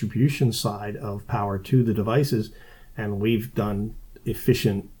the distribution side of power to the devices. And we've done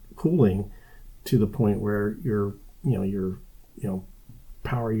efficient cooling to the point where your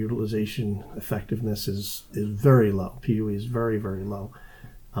power utilization effectiveness is very low. PUE is very, very low.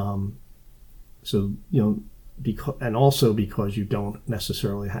 Because you don't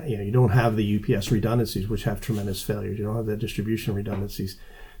necessarily you don't have the UPS redundancies, which have tremendous failures. You don't have the distribution redundancies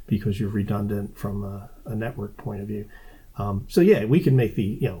because you're redundant from a network point of view. We can make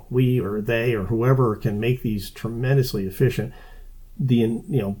we or they or whoever can make these tremendously efficient.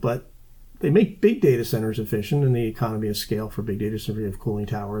 But they make big data centers efficient, and the economy of scale for big data centers of cooling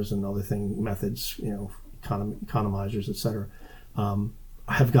towers and other methods, economizers, et cetera,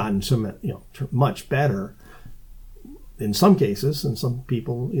 have gotten much better in some cases. And some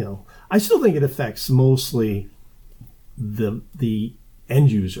people, I still think it affects mostly the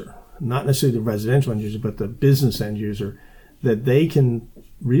end user, not necessarily the residential end user, but the business end user, that they can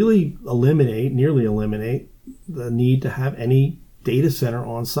really nearly eliminate the need to have any data center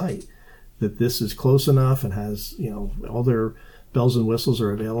on site. That this is close enough and has, all their bells and whistles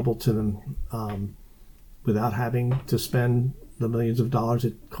are available to them without having to spend the millions of dollars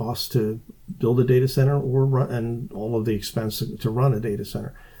it costs to build a data center and all of the expense to run a data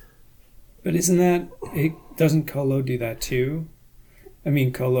center. But doesn't Colo do that too? I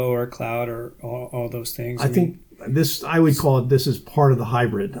mean, Colo or cloud or all those things. I think I would call it, this is part of the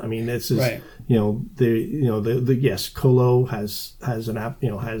hybrid. I mean, this is, right. Yes, Colo has an app,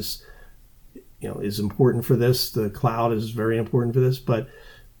 is important for this. The cloud is very important for this, but,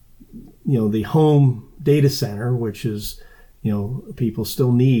 the home data center, which is, people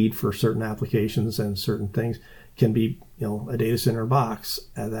still need for certain applications and certain things, can be, a data center box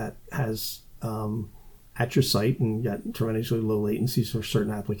that has, at your site, and got tremendously low latencies for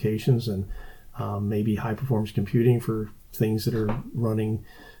certain applications, and maybe high performance computing for things that are running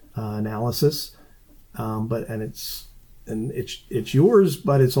analysis. It's yours,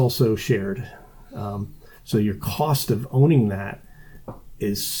 but it's also shared. So your cost of owning that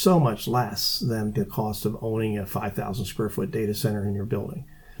is so much less than the cost of owning a 5,000 square foot data center in your building.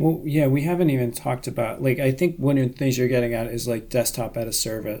 Well, yeah, we haven't even talked about, I think one of the things you're getting at is desktop as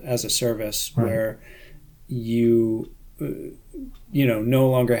a service, right, where you no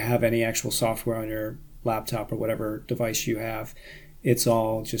longer have any actual software on your laptop or whatever device you have. It's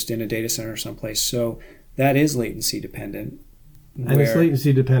all just in a data center someplace. So that is latency dependent. And it's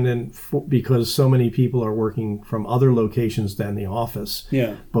latency dependent because so many people are working from other locations than the office.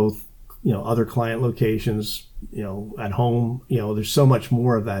 Yeah. Both, other client locations, at home, there's so much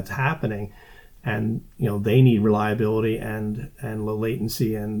more of that's happening. And, they need reliability and low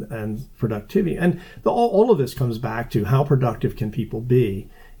latency and productivity. And all of this comes back to how productive can people be?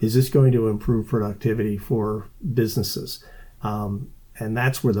 Is this going to improve productivity for businesses? And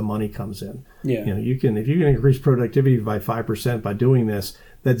that's where the money comes in. Yeah. If you can increase productivity by 5% by doing this,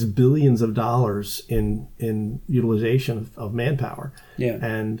 that's billions of dollars in utilization of manpower. Yeah.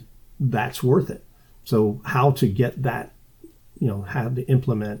 And that's worth it. So how to get that, how to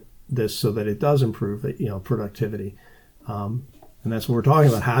implement this so that it does improve, productivity. And that's what we're talking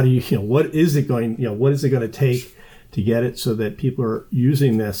about. How do you, what is it going to take to get it so that people are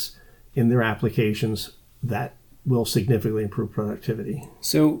using this in their applications that will significantly improve productivity?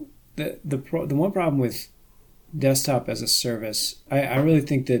 So the one problem with desktop as a service, I really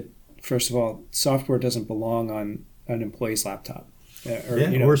think that, first of all, software doesn't belong on an employee's laptop.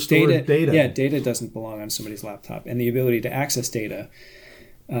 Or stored data. Yeah, data doesn't belong on somebody's laptop. And the ability to access data,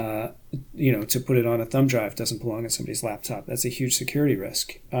 to put it on a thumb drive doesn't belong on somebody's laptop. That's a huge security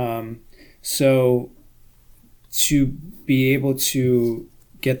risk. So to be able to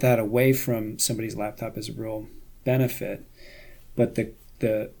get that away from somebody's laptop is a real benefit. But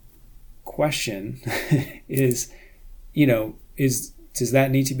the question is, does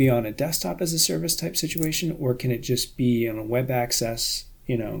that need to be on a desktop as a service type situation, or can it just be on a web access,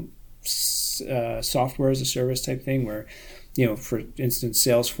 software as a service type thing where, for instance,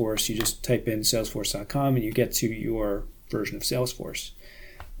 Salesforce, you just type in salesforce.com and you get to your version of Salesforce.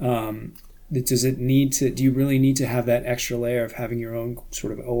 Do you really need to have that extra layer of having your own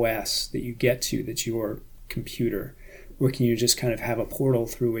sort of OS that you get to, that's your computer? Or can you just kind of have a portal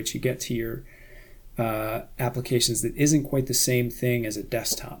through which you get to your applications that isn't quite the same thing as a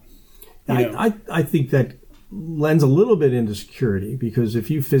desktop? I think that lends a little bit into security, because if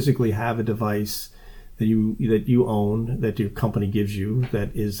you physically have a device that you own, that your company gives you,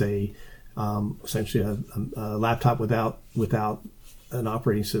 that is essentially a laptop without an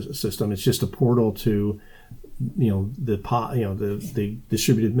operating system, it's just a portal to the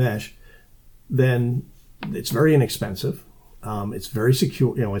distributed mesh, then it's very inexpensive. It's very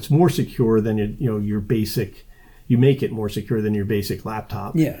secure. It's more secure than your basic. You make it more secure than your basic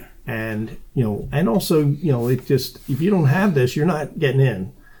laptop. Yeah. And and also it just, if you don't have this, you're not getting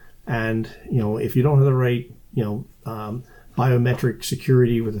in. And if you don't have the right biometric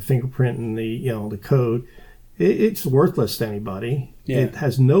security with the fingerprint and the code, it's worthless to anybody. Yeah. It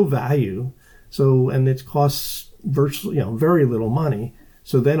has no value. So, and it costs virtually very little money.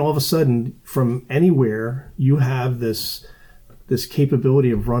 So then all of a sudden, from anywhere, you have this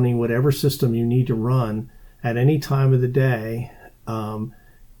capability of running whatever system you need to run at any time of the day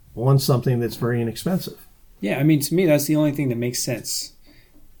on something that's very inexpensive. Yeah, I mean, to me, that's the only thing that makes sense.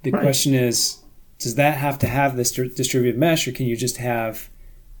 The question is, does that have to have this distributed mesh, or can you just have,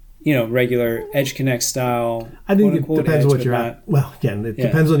 regular Edge Connect style? I think it depends what you're at. Well, again, it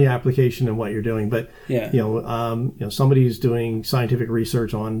depends on the application and what you're doing. But somebody who's doing scientific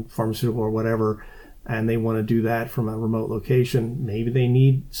research on pharmaceutical or whatever, and they want to do that from a remote location, maybe they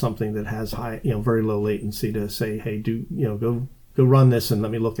need something that has high, very low latency to say, hey, go run this and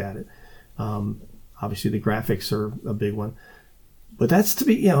let me look at it. Obviously, the graphics are a big one. But that's to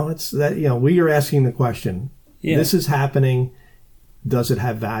be, it's that, we are asking the question. Yeah. This is happening. Does it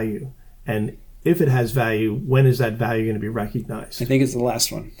have value? And if it has value, when is that value going to be recognized? I think it's the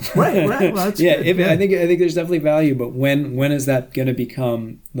last one. Right. Well, that's yeah. Good. I think there's definitely value, but when is that going to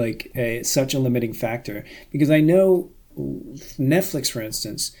become like such a limiting factor? Because I know Netflix, for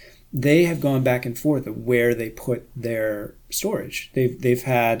instance, they have gone back and forth of where they put their storage. They've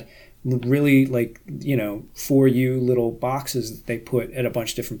had really for you little boxes that they put at a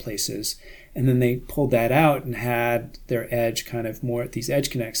bunch of different places, and then they pulled that out and had their edge kind of more at these Edge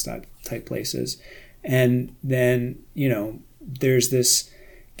Connect type places, and then there's this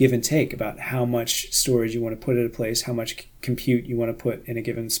give and take about how much storage you want to put at a place, how much compute you want to put in a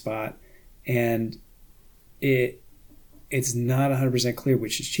given spot, and it's not 100% clear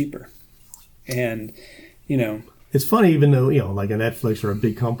which is cheaper. And it's funny, even though like a Netflix or a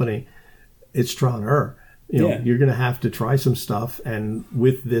big company, it's trial and error. You're going to have to try some stuff, and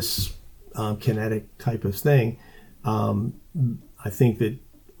with this Kinetic type of thing, I think that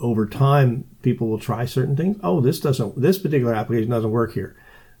over time people will try certain things. Oh, this particular application doesn't work here.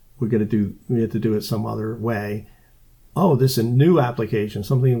 We have to do it some other way. Oh, this is a new application,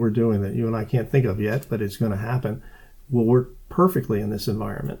 something we're doing that you and I can't think of yet, but it's going to happen, will work perfectly in this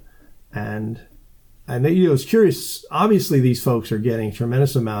environment. And it's curious. Obviously, these folks are getting a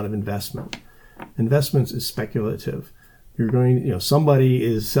tremendous amount of investment. Investments is speculative. You're going, somebody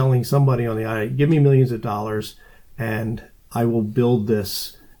is selling somebody on the internet, give me millions of dollars, and I will build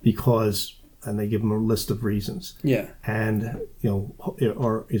this because, and they give them a list of reasons. Yeah. And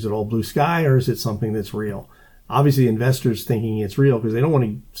or is it all blue sky, or is it something that's real? Obviously, investors thinking it's real because they don't want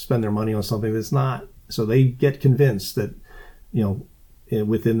to spend their money on something that's not. So they get convinced that,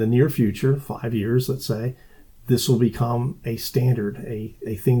 within the near future, 5 years, let's say, this will become a standard,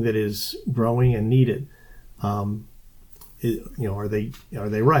 a thing that is growing and needed. Are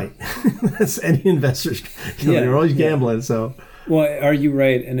they right? That's any investors. They're always gambling. Yeah. So, well, are you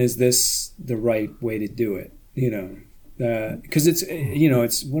right? And is this the right way to do it? Because it's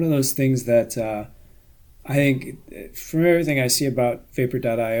it's one of those things that I think from everything I see about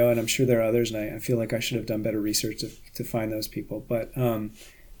Vapor.io, and I'm sure there are others, and I feel like I should have done better research to find those people, but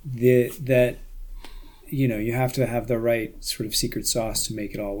you have to have the right sort of secret sauce to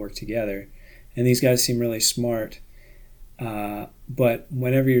make it all work together. And these guys seem really smart. But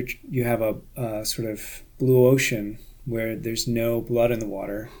whenever you have a sort of blue ocean where there's no blood in the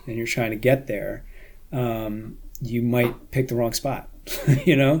water and you're trying to get there, you might pick the wrong spot.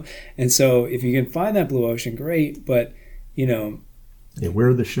 you know? And so if you can find that blue ocean, great. But, you know, yeah, where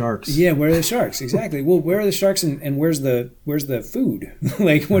are the sharks? Yeah, where are the sharks? Exactly. Well, where are the sharks and where's the food?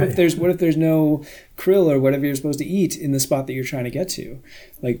 Like what if there's no krill or whatever you're supposed to eat in the spot that you're trying to get to?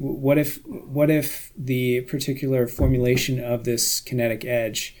 Like what if the particular formulation of this kinetic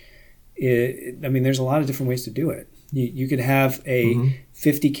edge, I mean, there's a lot of different ways to do it. You could have a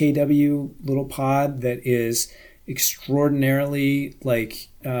 50 kW little pod that is extraordinarily like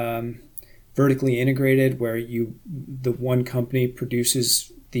vertically integrated, where the one company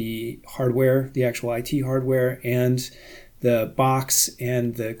produces the hardware, the actual IT hardware, and the box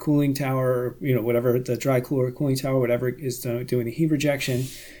and the cooling tower, you know, whatever, the dry cooler cooling tower, whatever is doing the heat rejection,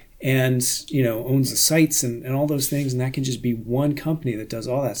 and, you know, owns the sites and all those things. And that can just be one company that does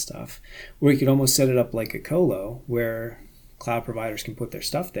all that stuff. Or you could almost set it up like a colo where cloud providers can put their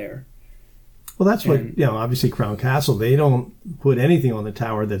stuff there. Well, that's what, you know, obviously Crown Castle, they don't put anything on the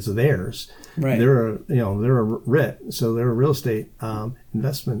tower that's theirs. Right. They're a RIT, so they're a real estate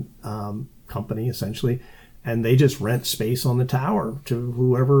investment company essentially, and they just rent space on the tower to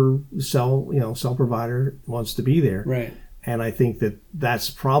whoever cell provider wants to be there. Right. And I think that that's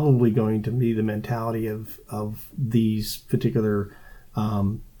probably going to be the mentality of these particular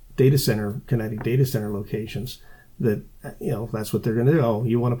kinetic data center locations. That, you know, that's what they're going to do. Oh,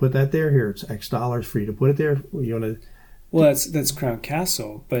 you want to put that there? Here, it's X dollars for you to put it there. You want to? Well, that's Crown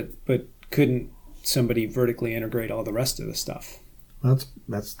Castle, but couldn't somebody vertically integrate all the rest of the stuff? Well,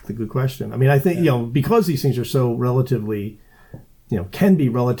 that's the good question. I mean, I think, you know, because these things are so relatively, you know, can be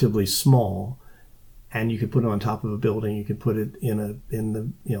relatively small, and you could put it on top of a building. You could put it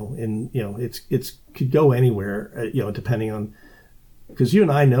it's could go anywhere. You know, depending on. Because you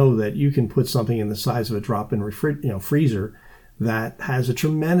and I know that you can put something in the size of a drop-in freezer that has a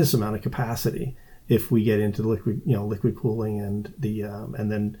tremendous amount of capacity if we get into liquid cooling and the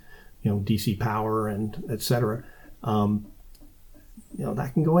and then, you know, DC power and et cetera. You know,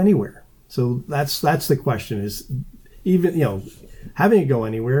 that can go anywhere. So that's the question: is even, you know, having it go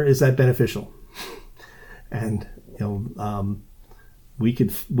anywhere, is that beneficial? And, you know,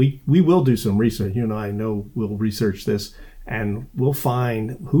 we will do some research. You and I know we'll research this. And we'll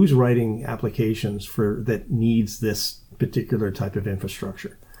find who's writing applications that needs this particular type of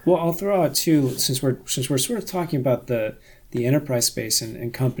infrastructure. Well, I'll throw out too, since we're sort of talking about the enterprise space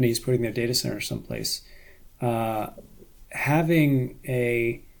and companies putting their data centers someplace, having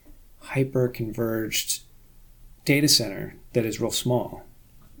a hyper-converged data center that is real small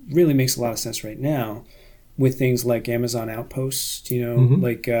really makes a lot of sense right now with things like Amazon Outposts, you know,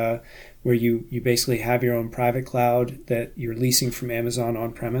 like where you basically have your own private cloud that you're leasing from Amazon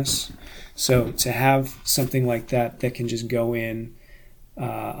on premise. So to have something like that can just go in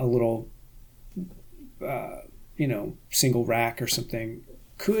a little, you know, single rack or something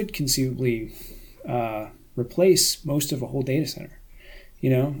could conceivably replace most of a whole data center.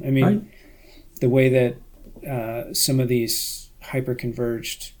 You know, I mean, right. The way that some of these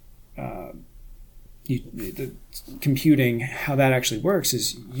hyper-converged the computing, how that actually works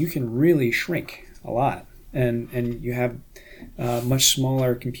is you can really shrink a lot, and you have much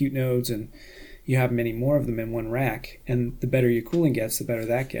smaller compute nodes, and you have many more of them in one rack, and the better your cooling gets, the better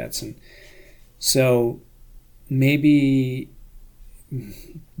that gets. And so maybe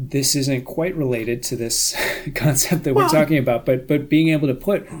this isn't quite related to this concept that we're talking about, but being able to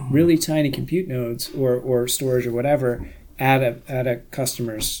put really tiny compute nodes or storage or whatever at a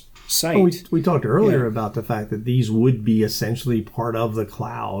customer's site. Well, we talked earlier about the fact that these would be essentially part of the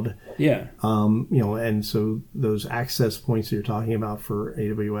cloud. Yeah. You know, and so those access points that you're talking about for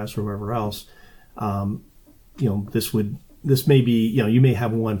AWS or wherever else, you know, this may be, you know, you may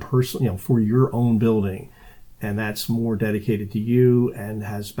have one person, you know, for your own building, and that's more dedicated to you and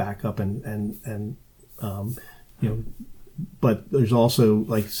has backup and you know, but there's also,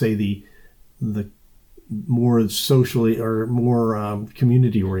 like, say the more socially or more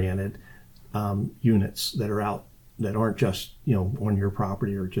community oriented units that are out that aren't just, you know, on your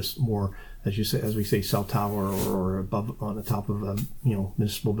property, or just more, as we say, cell tower or above on the top of a, you know,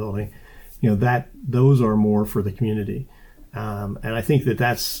 municipal building, you know, that those are more for the community. And I think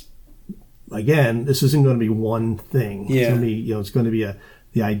that's, again, this isn't going to be one thing. Yeah. It's going to be, you know, it's going to be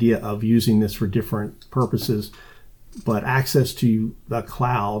the idea of using this for different purposes, but access to the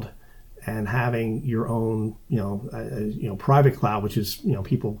cloud and having your own, you know, private cloud, which is, you know,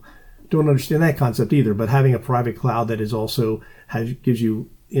 people don't understand that concept either, but having a private cloud that is also gives you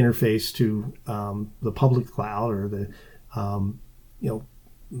interface to the public cloud or the, you know,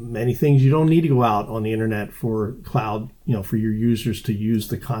 many things you don't need to go out on the internet for cloud, for your users to use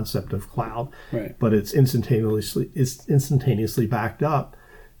the concept of cloud. Right. But it's instantaneously backed up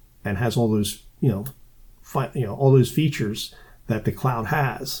and has all those, all those features that the cloud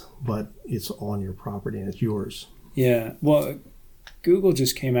has, but it's on your property and it's yours. Yeah. Well, Google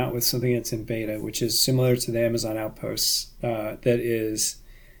just came out with something that's in beta, which is similar to the Amazon Outposts. That is,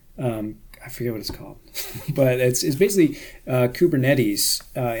 I forget what it's called, but it's basically Kubernetes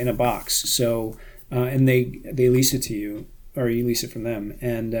in a box. So, and they lease it to you, or you lease it from them,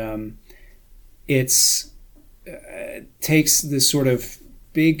 and it's takes this sort of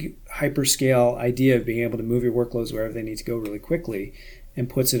big hyperscale idea of being able to move your workloads wherever they need to go really quickly, and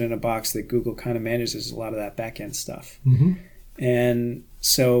puts it in a box that Google kind of manages a lot of that back-end stuff. Mm-hmm. And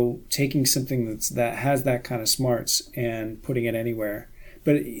so taking something that has that kind of smarts and putting it anywhere.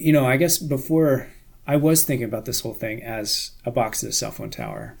 But, I guess before I was thinking about this whole thing as a box at a cell phone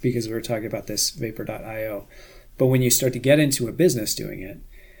tower, because we were talking about this Vapor.io. But when you start to get into a business doing it,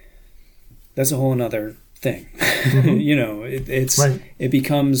 that's a whole nother thing. Mm-hmm. Right. It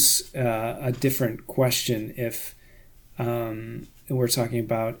becomes a different question if we're talking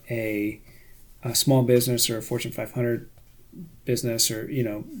about a small business or a Fortune 500 business, or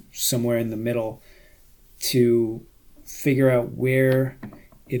somewhere in the middle, to figure out where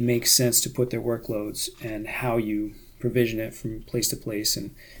it makes sense to put their workloads and how you provision it from place to place,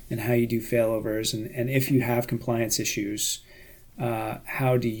 and how you do failovers, and if you have compliance issues,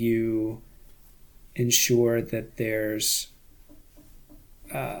 how do you ensure that there's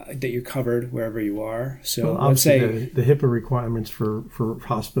that you're covered wherever you are. So well, let's say the HIPAA requirements for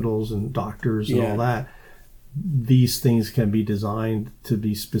hospitals and doctors and all that, these things can be designed to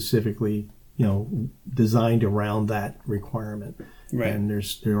be specifically, designed around that requirement. Right. And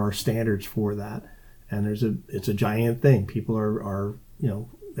there are standards for that. And it's a giant thing. People are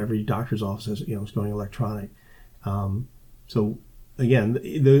every doctor's office is going electronic. So again,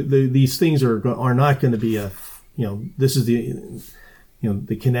 these things are not going to be this is the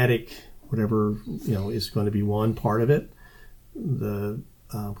Kinetic, whatever, is going to be one part of it. The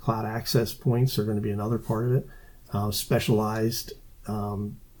cloud access points are going to be another part of it. Specialized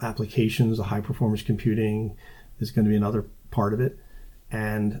applications, the high performance computing is going to be another part of it.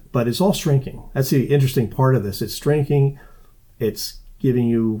 But it's all shrinking. That's the interesting part of this. It's shrinking. It's giving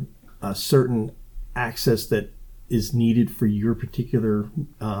you a certain access that is needed for your particular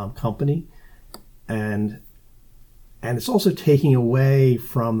company, and it's also taking away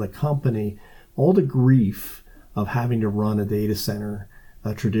from the company all the grief of having to run a data center,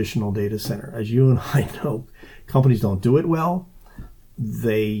 a traditional data center. As you and I know, companies don't do it well.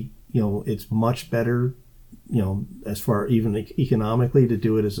 They, it's much better, as far even economically, to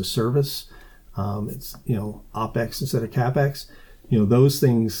do it as a service. It's, OpEx instead of CapEx. Those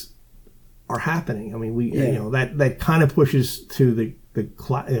things are happening. I mean, that kind of pushes to the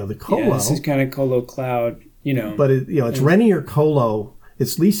colo. Yeah, this is kind of colo cloud, But it's renting your colo.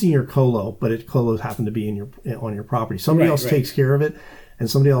 It's leasing your colo, but colos happen to be on your property. Somebody else takes care of it, and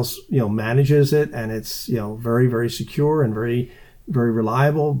somebody else manages it, and it's very, very secure and very, very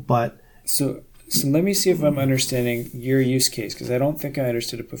reliable. But so let me see if I'm understanding your use case, because I don't think I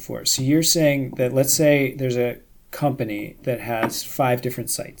understood it before. So you're saying that, let's say there's a company that has 5 different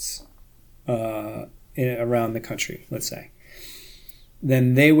sites around the country, let's say.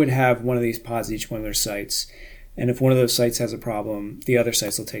 Then they would have one of these pods, each one of their sites. And if one of those sites has a problem, the other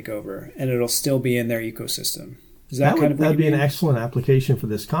sites will take over, and it'll still be in their ecosystem. Is that kind of what that'd be an excellent application for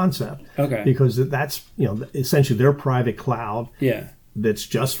this concept? Okay. Because that's essentially their private cloud. Yeah. That's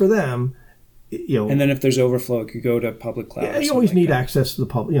just for them. And then if there's overflow, it could go to public cloud. Yeah, you always need access to the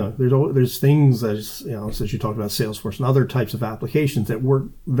public. There's things as you talked about Salesforce and other types of applications that work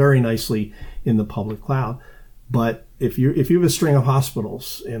very nicely in the public cloud. But if you have a string of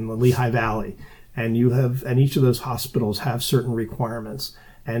hospitals in the Lehigh Valley, and each of those hospitals have certain requirements,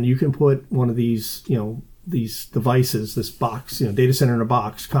 and you can put one of these these devices, this box, data center in a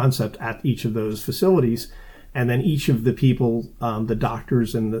box concept at each of those facilities, and then each of the people, the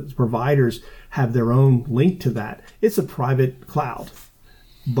doctors and the providers, have their own link to that. It's a private cloud,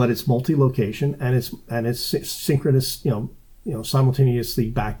 but it's multi-location, and it's synchronous, simultaneously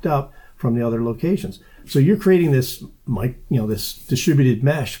backed up from the other locations. So you're creating this this distributed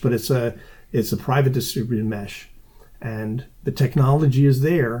mesh, but it's a private distributed mesh, and the technology is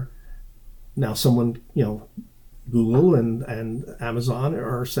there. Now someone, Google and Amazon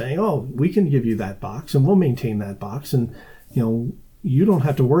are saying, oh, we can give you that box and we'll maintain that box, and you don't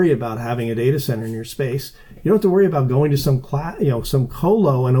have to worry about having a data center in your space. You don't have to worry about going to some some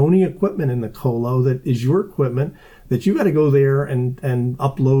colo and owning equipment in the colo that is your equipment, that you got to go there and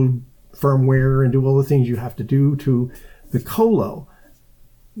upload firmware and do all the things you have to do to the colo.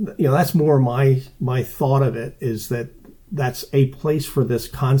 That's more my thought of it, is that that's a place for this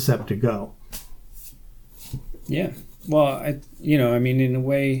concept to go. Yeah. Well, in a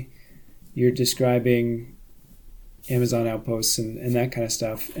way, you're describing Amazon Outposts and that kind of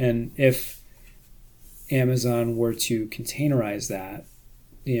stuff. And if Amazon were to containerize that,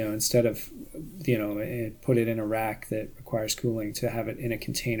 instead of, put it in a rack that requires cooling, to have it in a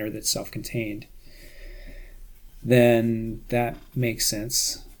container that's self-contained, then that makes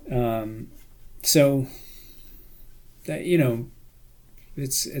sense. So that,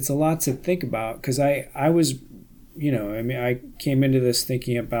 it's a lot to think about, because I was, I came into this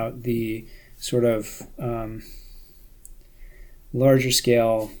thinking about the sort of larger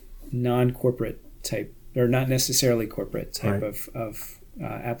scale, non-corporate type, or not necessarily corporate type right. of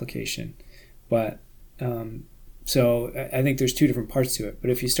application. But so I think there's two different parts to it. But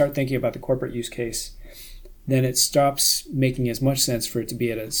if you start thinking about the corporate use case, then it stops making as much sense for it to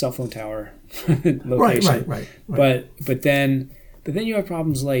be at a cell phone tower location. Right. But then you have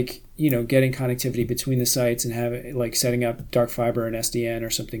problems like, getting connectivity between the sites and having, like, setting up dark fiber and SDN or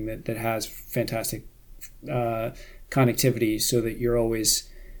something that has fantastic connectivity, so that you're always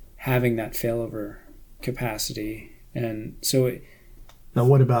having that failover capacity. And so now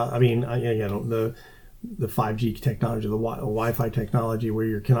what about, the 5G technology, the Wi-Fi technology, where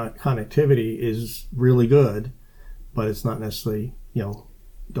your connectivity is really good, but it's not necessarily,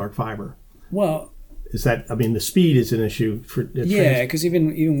 dark fiber. Well, is that, the speed is an issue for because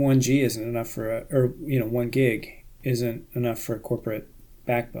even 1G isn't enough for 1 gig isn't enough for a corporate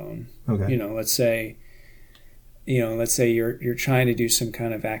backbone. Okay. Let's say you're trying to do some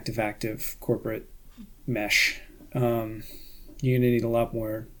kind of active corporate mesh. You're going to need a lot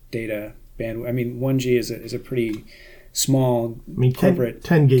more data bandwidth. 1G is a pretty small corporate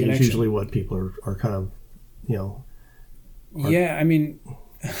 10 gig connection. is usually what people are kind of, Yeah,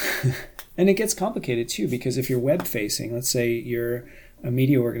 and it gets complicated too, because if you're web facing, let's say you're a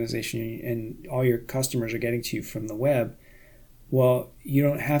media organization and all your customers are getting to you from the web, well, you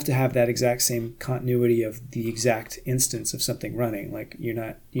don't have to have that exact same continuity of the exact instance of something running. Like, you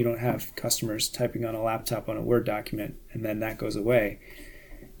don't have customers typing on a laptop on a Word document and then that goes away.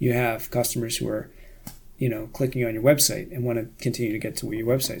 You have customers who are, clicking on your website and want to continue to get to your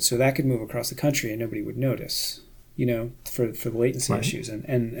website. So that could move across the country and nobody would notice, for the latency right. issues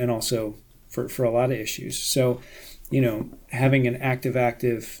and also for a lot of issues. So, having an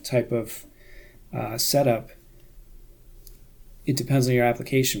active type of setup, it depends on your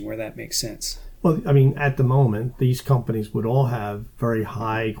application where that makes sense. Well, at the moment, these companies would all have very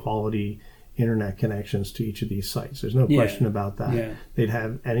high quality internet connections to each of these sites. There's no question about that. Yeah. They'd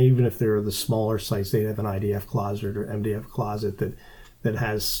have, and even if they're the smaller sites, they'd have an IDF closet or MDF closet that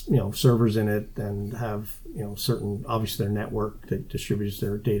has, servers in it, and have, certain, obviously, their network that distributes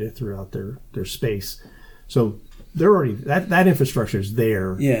their data throughout their space. So they're already, that infrastructure is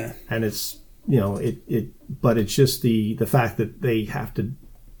there. Yeah. And it's, but it's just the fact that they have to,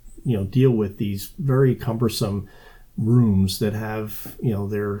 deal with these very cumbersome rooms that have,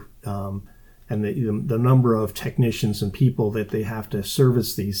 their, and the number of technicians and people that they have to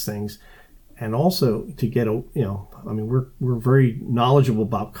service these things. And also to get we're very knowledgeable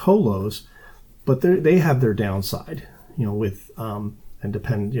about colos, but they have their downside, with, and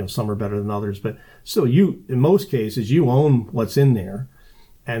depend, some are better than others, but still in most cases, you own what's in there.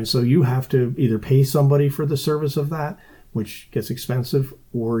 And so you have to either pay somebody for the service of that, which gets expensive,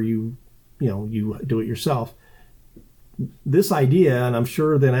 or you do it yourself. This idea, and I'm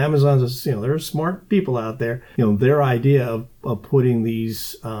sure that Amazon's, there are smart people out there, their idea of putting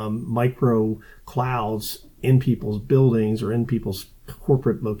these micro clouds in people's buildings or in people's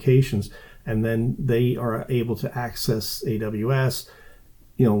corporate locations, and then they are able to access AWS,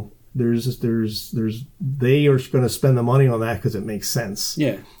 they are going to spend the money on that because it makes sense.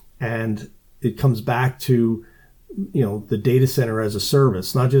 Yeah. And it comes back to, the data center as a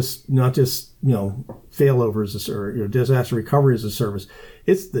service, not just failovers or disaster recovery as a service.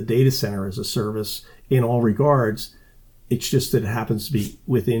 It's the data center as a service in all regards. It's just that it happens to be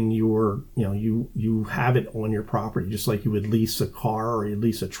within your, you have it on your property, just like you would lease a car or you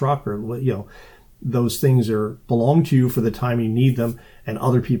lease a truck, or, those things belong to you for the time you need them, and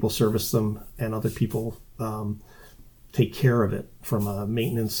other people service them, and other people take care of it from a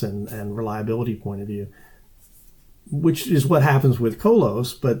maintenance and reliability point of view, which is what happens with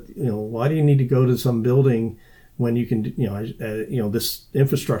colos. But why do you need to go to some building when you can, this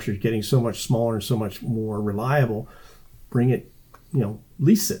infrastructure is getting so much smaller and so much more reliable, bring it,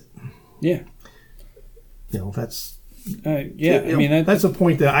 lease it. Yeah. That's I mean, that's a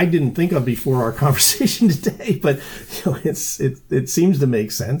point that I didn't think of before our conversation today, but it seems to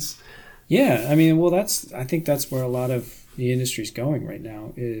make sense. Yeah, I mean, well, I think that's where a lot of the industry is going right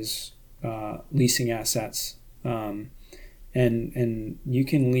now is leasing assets, and you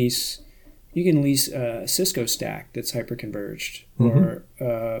can lease a Cisco stack that's hyperconverged, or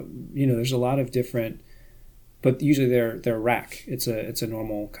there's a lot of different, but usually they're rack. It's a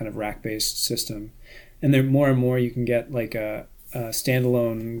normal kind of rack based system. And then more and more you can get like a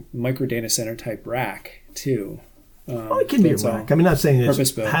standalone micro data center type rack too. It can be a rack. I'm not saying it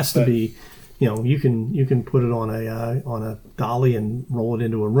has to be. You can put it on a dolly and roll it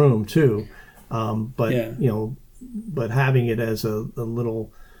into a room too. But having it as a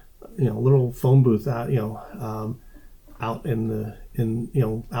little phone booth out out in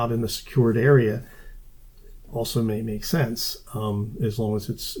the secured area also may make sense, as long as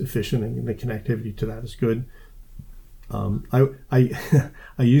it's efficient and the connectivity to that is good. I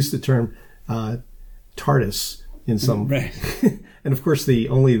use the term TARDIS in some, right. And of course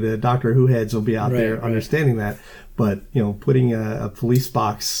only the Doctor Who heads will be out there understanding that. But putting a police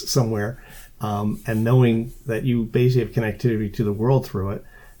box somewhere, and knowing that you basically have connectivity to the world through it,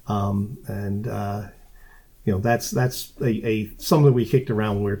 that's something we kicked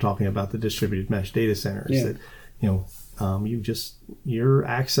around when we were talking about the distributed mesh data centers. Yeah. That your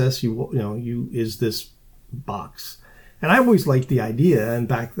access is this box, and I always liked the idea. And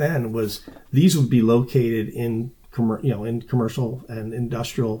back then was these would be located in commercial and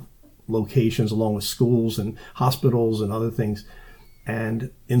industrial locations, along with schools and hospitals and other things.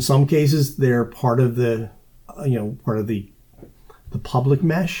 And in some cases, they're part of the public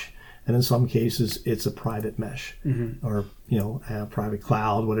mesh. And in some cases, it's a private mesh, or a private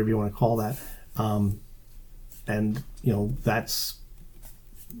cloud, whatever you want to call that. That's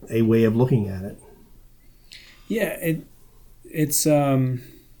a way of looking at it. Yeah, it's the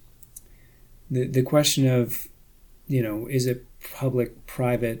question of, is it public,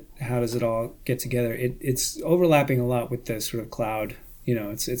 private? How does it all get together? It's overlapping a lot with the sort of cloud.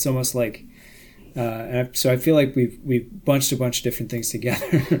 It's almost like. So I feel like we've bunched a bunch of different things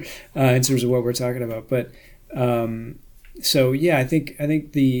together in terms of what we're talking about. But I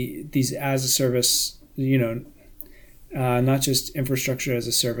think these as a service, not just infrastructure as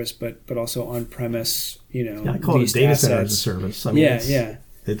a service, but also on premise, I call it data center as a service. I mean,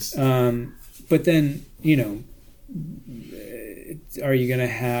 it's but then are you going to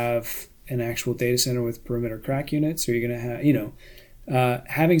have an actual data center with perimeter crack units? Or are you going to have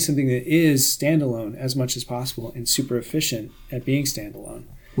having something that is standalone as much as possible and super efficient at being standalone.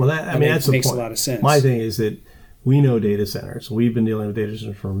 Well, that makes a lot of sense. My thing is that we know data centers. We've been dealing with data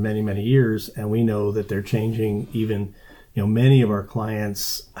centers for many, many years, and we know that they're changing. Even, many of our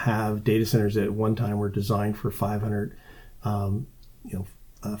clients have data centers that at one time were designed for 500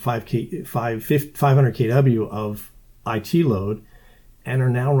 kW of IT load, and are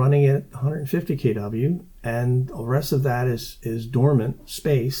now running at 150 kW. And the rest of that is dormant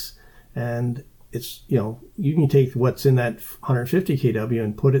space, and it's you can take what's in that 150 kW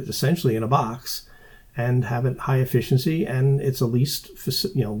and put it essentially in a box, and have it high efficiency, and it's a leased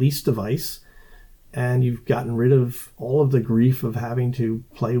device, and you've gotten rid of all of the grief of having to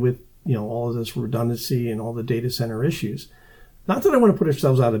play with all of this redundancy and all the data center issues. Not that I want to put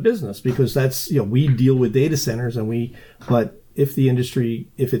ourselves out of business, because that's we deal with data centers, but if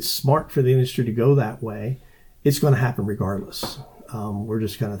it's smart for the industry to go that way, it's going to happen regardless. We're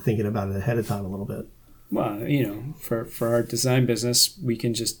just kind of thinking about it ahead of time a little bit. Well, for our design business, we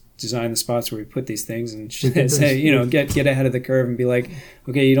can just design the spots where we put these things and say, get ahead of the curve and be like,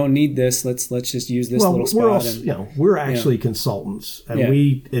 okay, you don't need this. Let's just use this little spot. We're actually consultants, and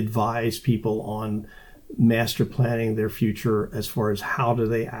we advise people on master planning their future as far as how do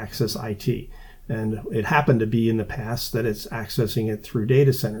they access IT. And it happened to be in the past that it's accessing it through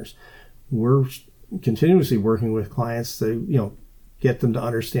data centers. We're continuously working with clients to, get them to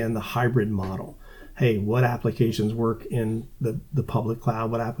understand the hybrid model. Hey, what applications work in the public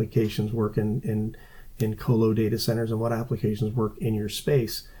cloud? What applications work in colo data centers? And what applications work in your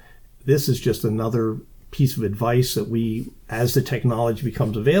space? This is just another piece of advice that we, as the technology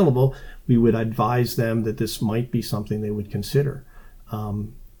becomes available, we would advise them that this might be something they would consider.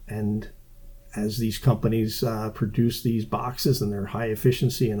 And as these companies produce these boxes, and they're high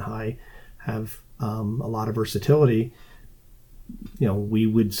efficiency and have a lot of versatility, we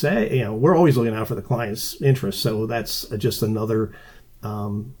would say, we're always looking out for the client's interest. So that's just another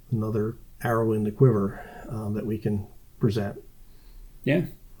arrow in the quiver. that we can present. Yeah,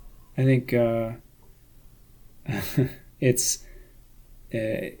 I think it's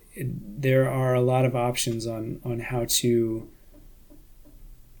there are a lot of options on how to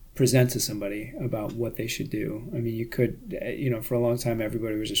present to somebody about what they should do. I mean, you could, for a long time,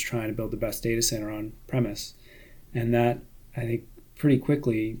 everybody was just trying to build the best data center on premise. And that, I think, pretty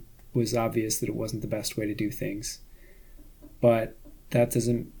quickly was obvious that it wasn't the best way to do things. But that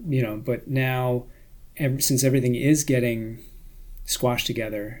doesn't, but now, since everything is getting squashed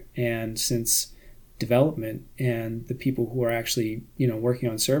together, and since development and the people who are actually, working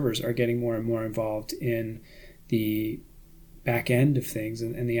on servers are getting more and more involved in the back end of things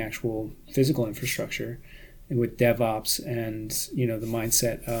and the actual physical infrastructure, and with DevOps and, the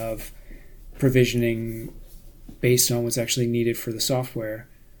mindset of provisioning based on what's actually needed for the software,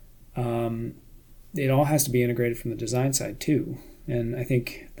 it all has to be integrated from the design side too. And I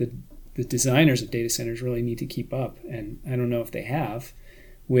think the designers of data centers really need to keep up, and I don't know if they have,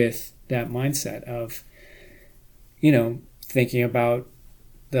 with that mindset of, thinking about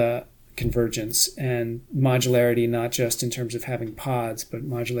the convergence and modularity, not just in terms of having pods, but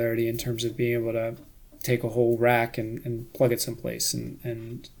modularity in terms of being able to take a whole rack and plug it someplace,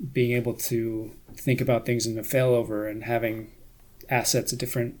 and being able to think about things in a failover and having assets at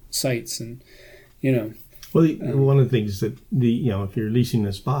different sites, and Well, one of the things that if you're leasing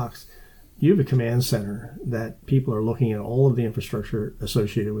this box, you have a command center that people are looking at all of the infrastructure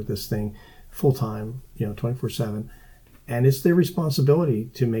associated with this thing full time, 24/7, and it's their responsibility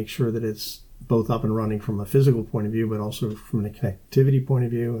to make sure that it's both up and running from a physical point of view, but also from a connectivity point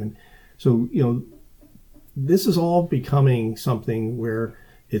of view. And so, this is all becoming something where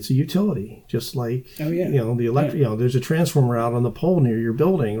it's a utility, just like the electric. There's a transformer out on the pole near your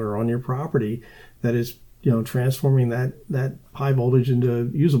building or on your property that is transforming that high voltage into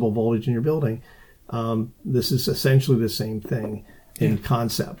usable voltage in your building. This is essentially the same thing in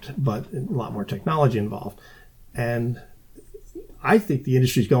concept, but a lot more technology involved. And I think the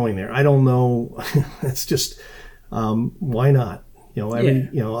industry's going there. I don't know. It's just why not?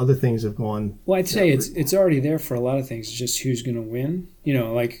 Other things have gone. Well, I'd say it's already there for a lot of things. It's just who's going to win.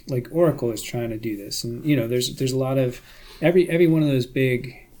 Like Oracle is trying to do this, and there's a lot of every one of those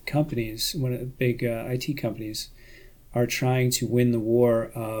big companies, one of the big IT companies, are trying to win the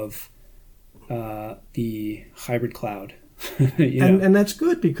war of the hybrid cloud. And that's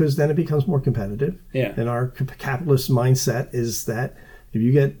good, because then it becomes more competitive. Yeah. And our capitalist mindset is that if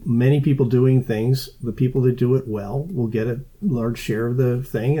you get many people doing things, the people that do it well will get a large share of the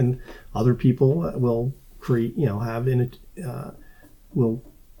thing, and other people will create, will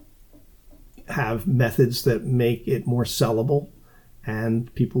have methods that make it more sellable,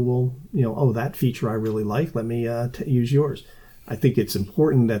 and people will, that feature I really like, let me use yours. I think it's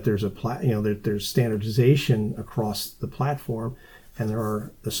important that there's there's standardization across the platform, and there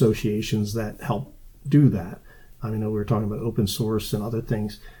are associations that help do that. I mean, we were talking about open source and other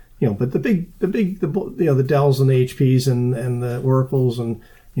things, but the Dells and the HPs and the Oracles and,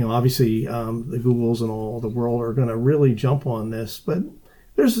 obviously the Googles and all the world are going to really jump on this. But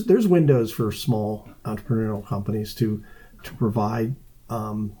there's windows for small entrepreneurial companies to provide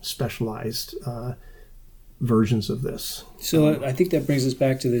specialized versions of this. So I think that brings us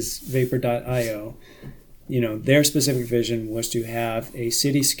back to this Vapor.io. Their specific vision was to have a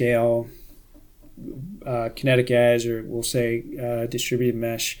city scale Kinetic Edge, or we'll say distributed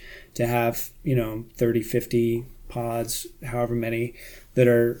mesh, to have 30, 50 pods, however many, that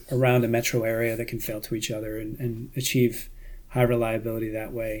are around a metro area that can fail to each other and achieve high reliability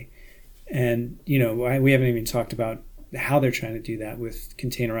that way. And we haven't even talked about how they're trying to do that with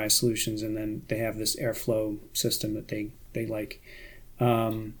containerized solutions, and then they have this airflow system that they like.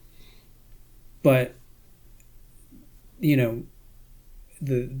 But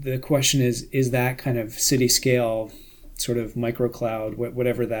the question is that kind of city scale sort of micro cloud,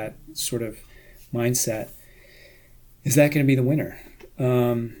 whatever that sort of mindset, is that going to be the winner?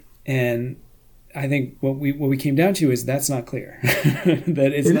 And I think what we came down to is that's not clear.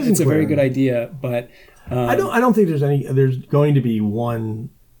 That it's a very good idea, but I don't think there's going to be one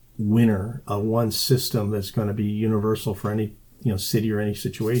winner, one system that's going to be universal for any city or any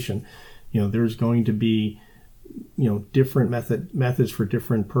situation. There's going to be different methods for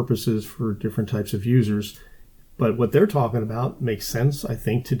different purposes for different types of users. But what they're talking about makes sense, I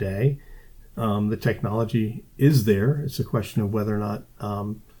think, today. The technology is there. It's a question of whether or not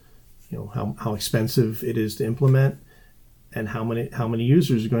how expensive it is to implement, and how many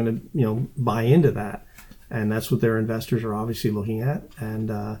users are going to buy into that. And that's what their investors are obviously looking at. And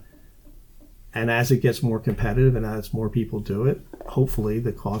as it gets more competitive and as more people do it, hopefully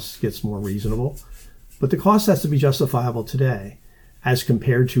the cost gets more reasonable. But the cost has to be justifiable today as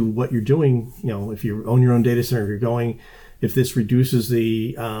compared to what you're doing. If you own your own data center, if this reduces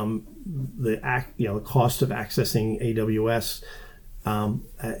the cost of accessing AWS,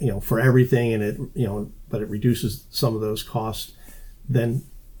 for everything, and but it reduces some of those costs, then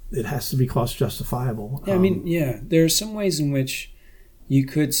it has to be cost justifiable. Yeah, there are some ways in which you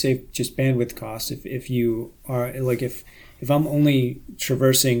could save just bandwidth cost if you are like if I'm only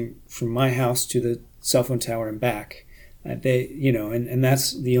traversing from my house to the cell phone tower and back, and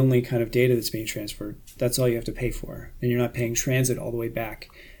that's the only kind of data that's being transferred. That's all you have to pay for, and you're not paying transit all the way back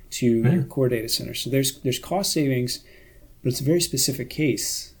to your core data center. So there's cost savings, but it's a very specific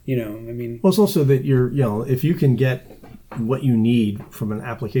case. Well, it's also that if you can get what you need from an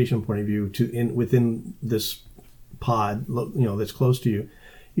application point of view within this pod, that's close to you,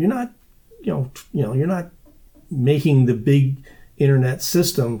 you're not making the big internet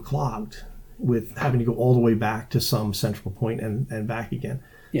system clogged with having to go all the way back to some central point and back again.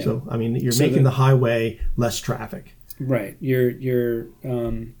 Yeah. So you're making the highway less traffic. Right. You're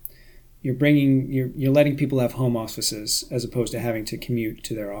letting people have home offices as opposed to having to commute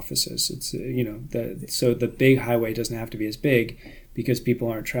to their offices. It's so the big highway doesn't have to be as big because people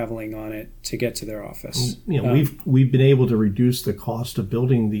aren't traveling on it to get to their office. We've been able to reduce the cost of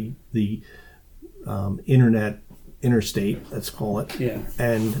building the internet interstate, let's call it. Yeah.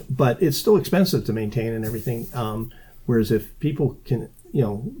 But it's still expensive to maintain and everything. Whereas if people can,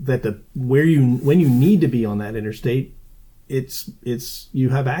 when you need to be on that interstate, it's you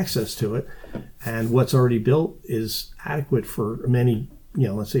have access to it, and what's already built is adequate for many,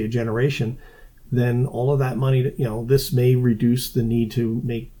 let's say a generation. Then all of that money, this may reduce the need to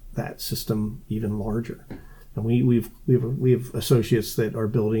make that system even larger. And we have associates that are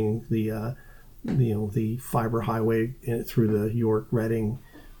building the fiber highway through the York Reading,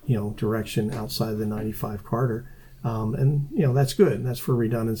 direction outside the 95 corridor, and that's good. That's for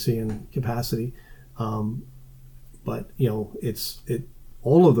redundancy and capacity. But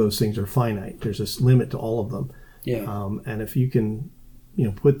all of those things are finite. There's this limit to all of them. Yeah. And if you can,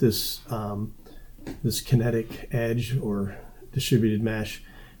 put this kinetic edge or distributed mesh,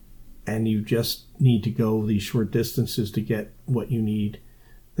 and you just need to go these short distances to get what you need,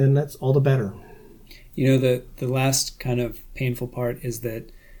 then that's all the better. The last kind of painful part is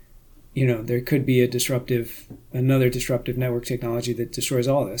that there could be another disruptive network technology that destroys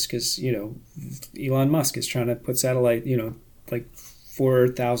all this, because Elon Musk is trying to put satellite, like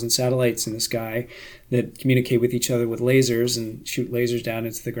 4,000 satellites in the sky that communicate with each other with lasers and shoot lasers down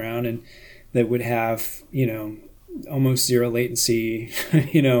into the ground, and that would have almost zero latency,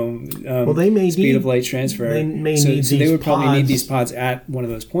 they may speed of light transfer. So they would probably need these pods at one of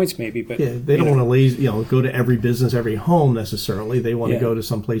those points, maybe. But they don't want to go to every business, every home necessarily. They want to go to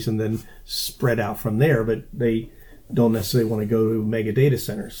some place and then spread out from there. But they don't necessarily want to go to mega data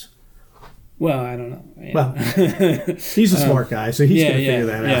centers. Well, I don't know. Yeah. Well, he's a smart guy, so he's going to figure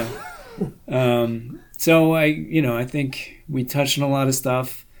that out. So I think we touched on a lot of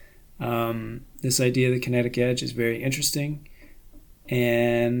stuff. This idea of the kinetic edge is very interesting,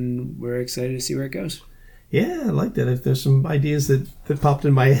 and we're excited to see where it goes. Yeah, I like that. If there's some ideas that popped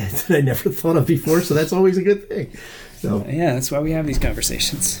in my head that I never thought of before, so that's always a good thing. So yeah, that's why we have these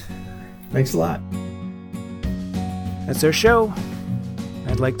conversations. Thanks a lot. That's our show.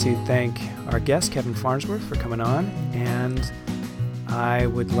 I'd like to thank our guest, Kevin Farnsworth, for coming on, and I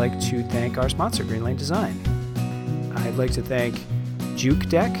would like to thank our sponsor, Greenlight Design. I'd like to thank Juke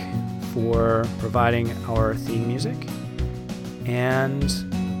Deck for providing our theme music. And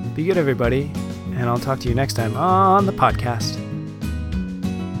be good, everybody. And I'll talk to you next time on the podcast.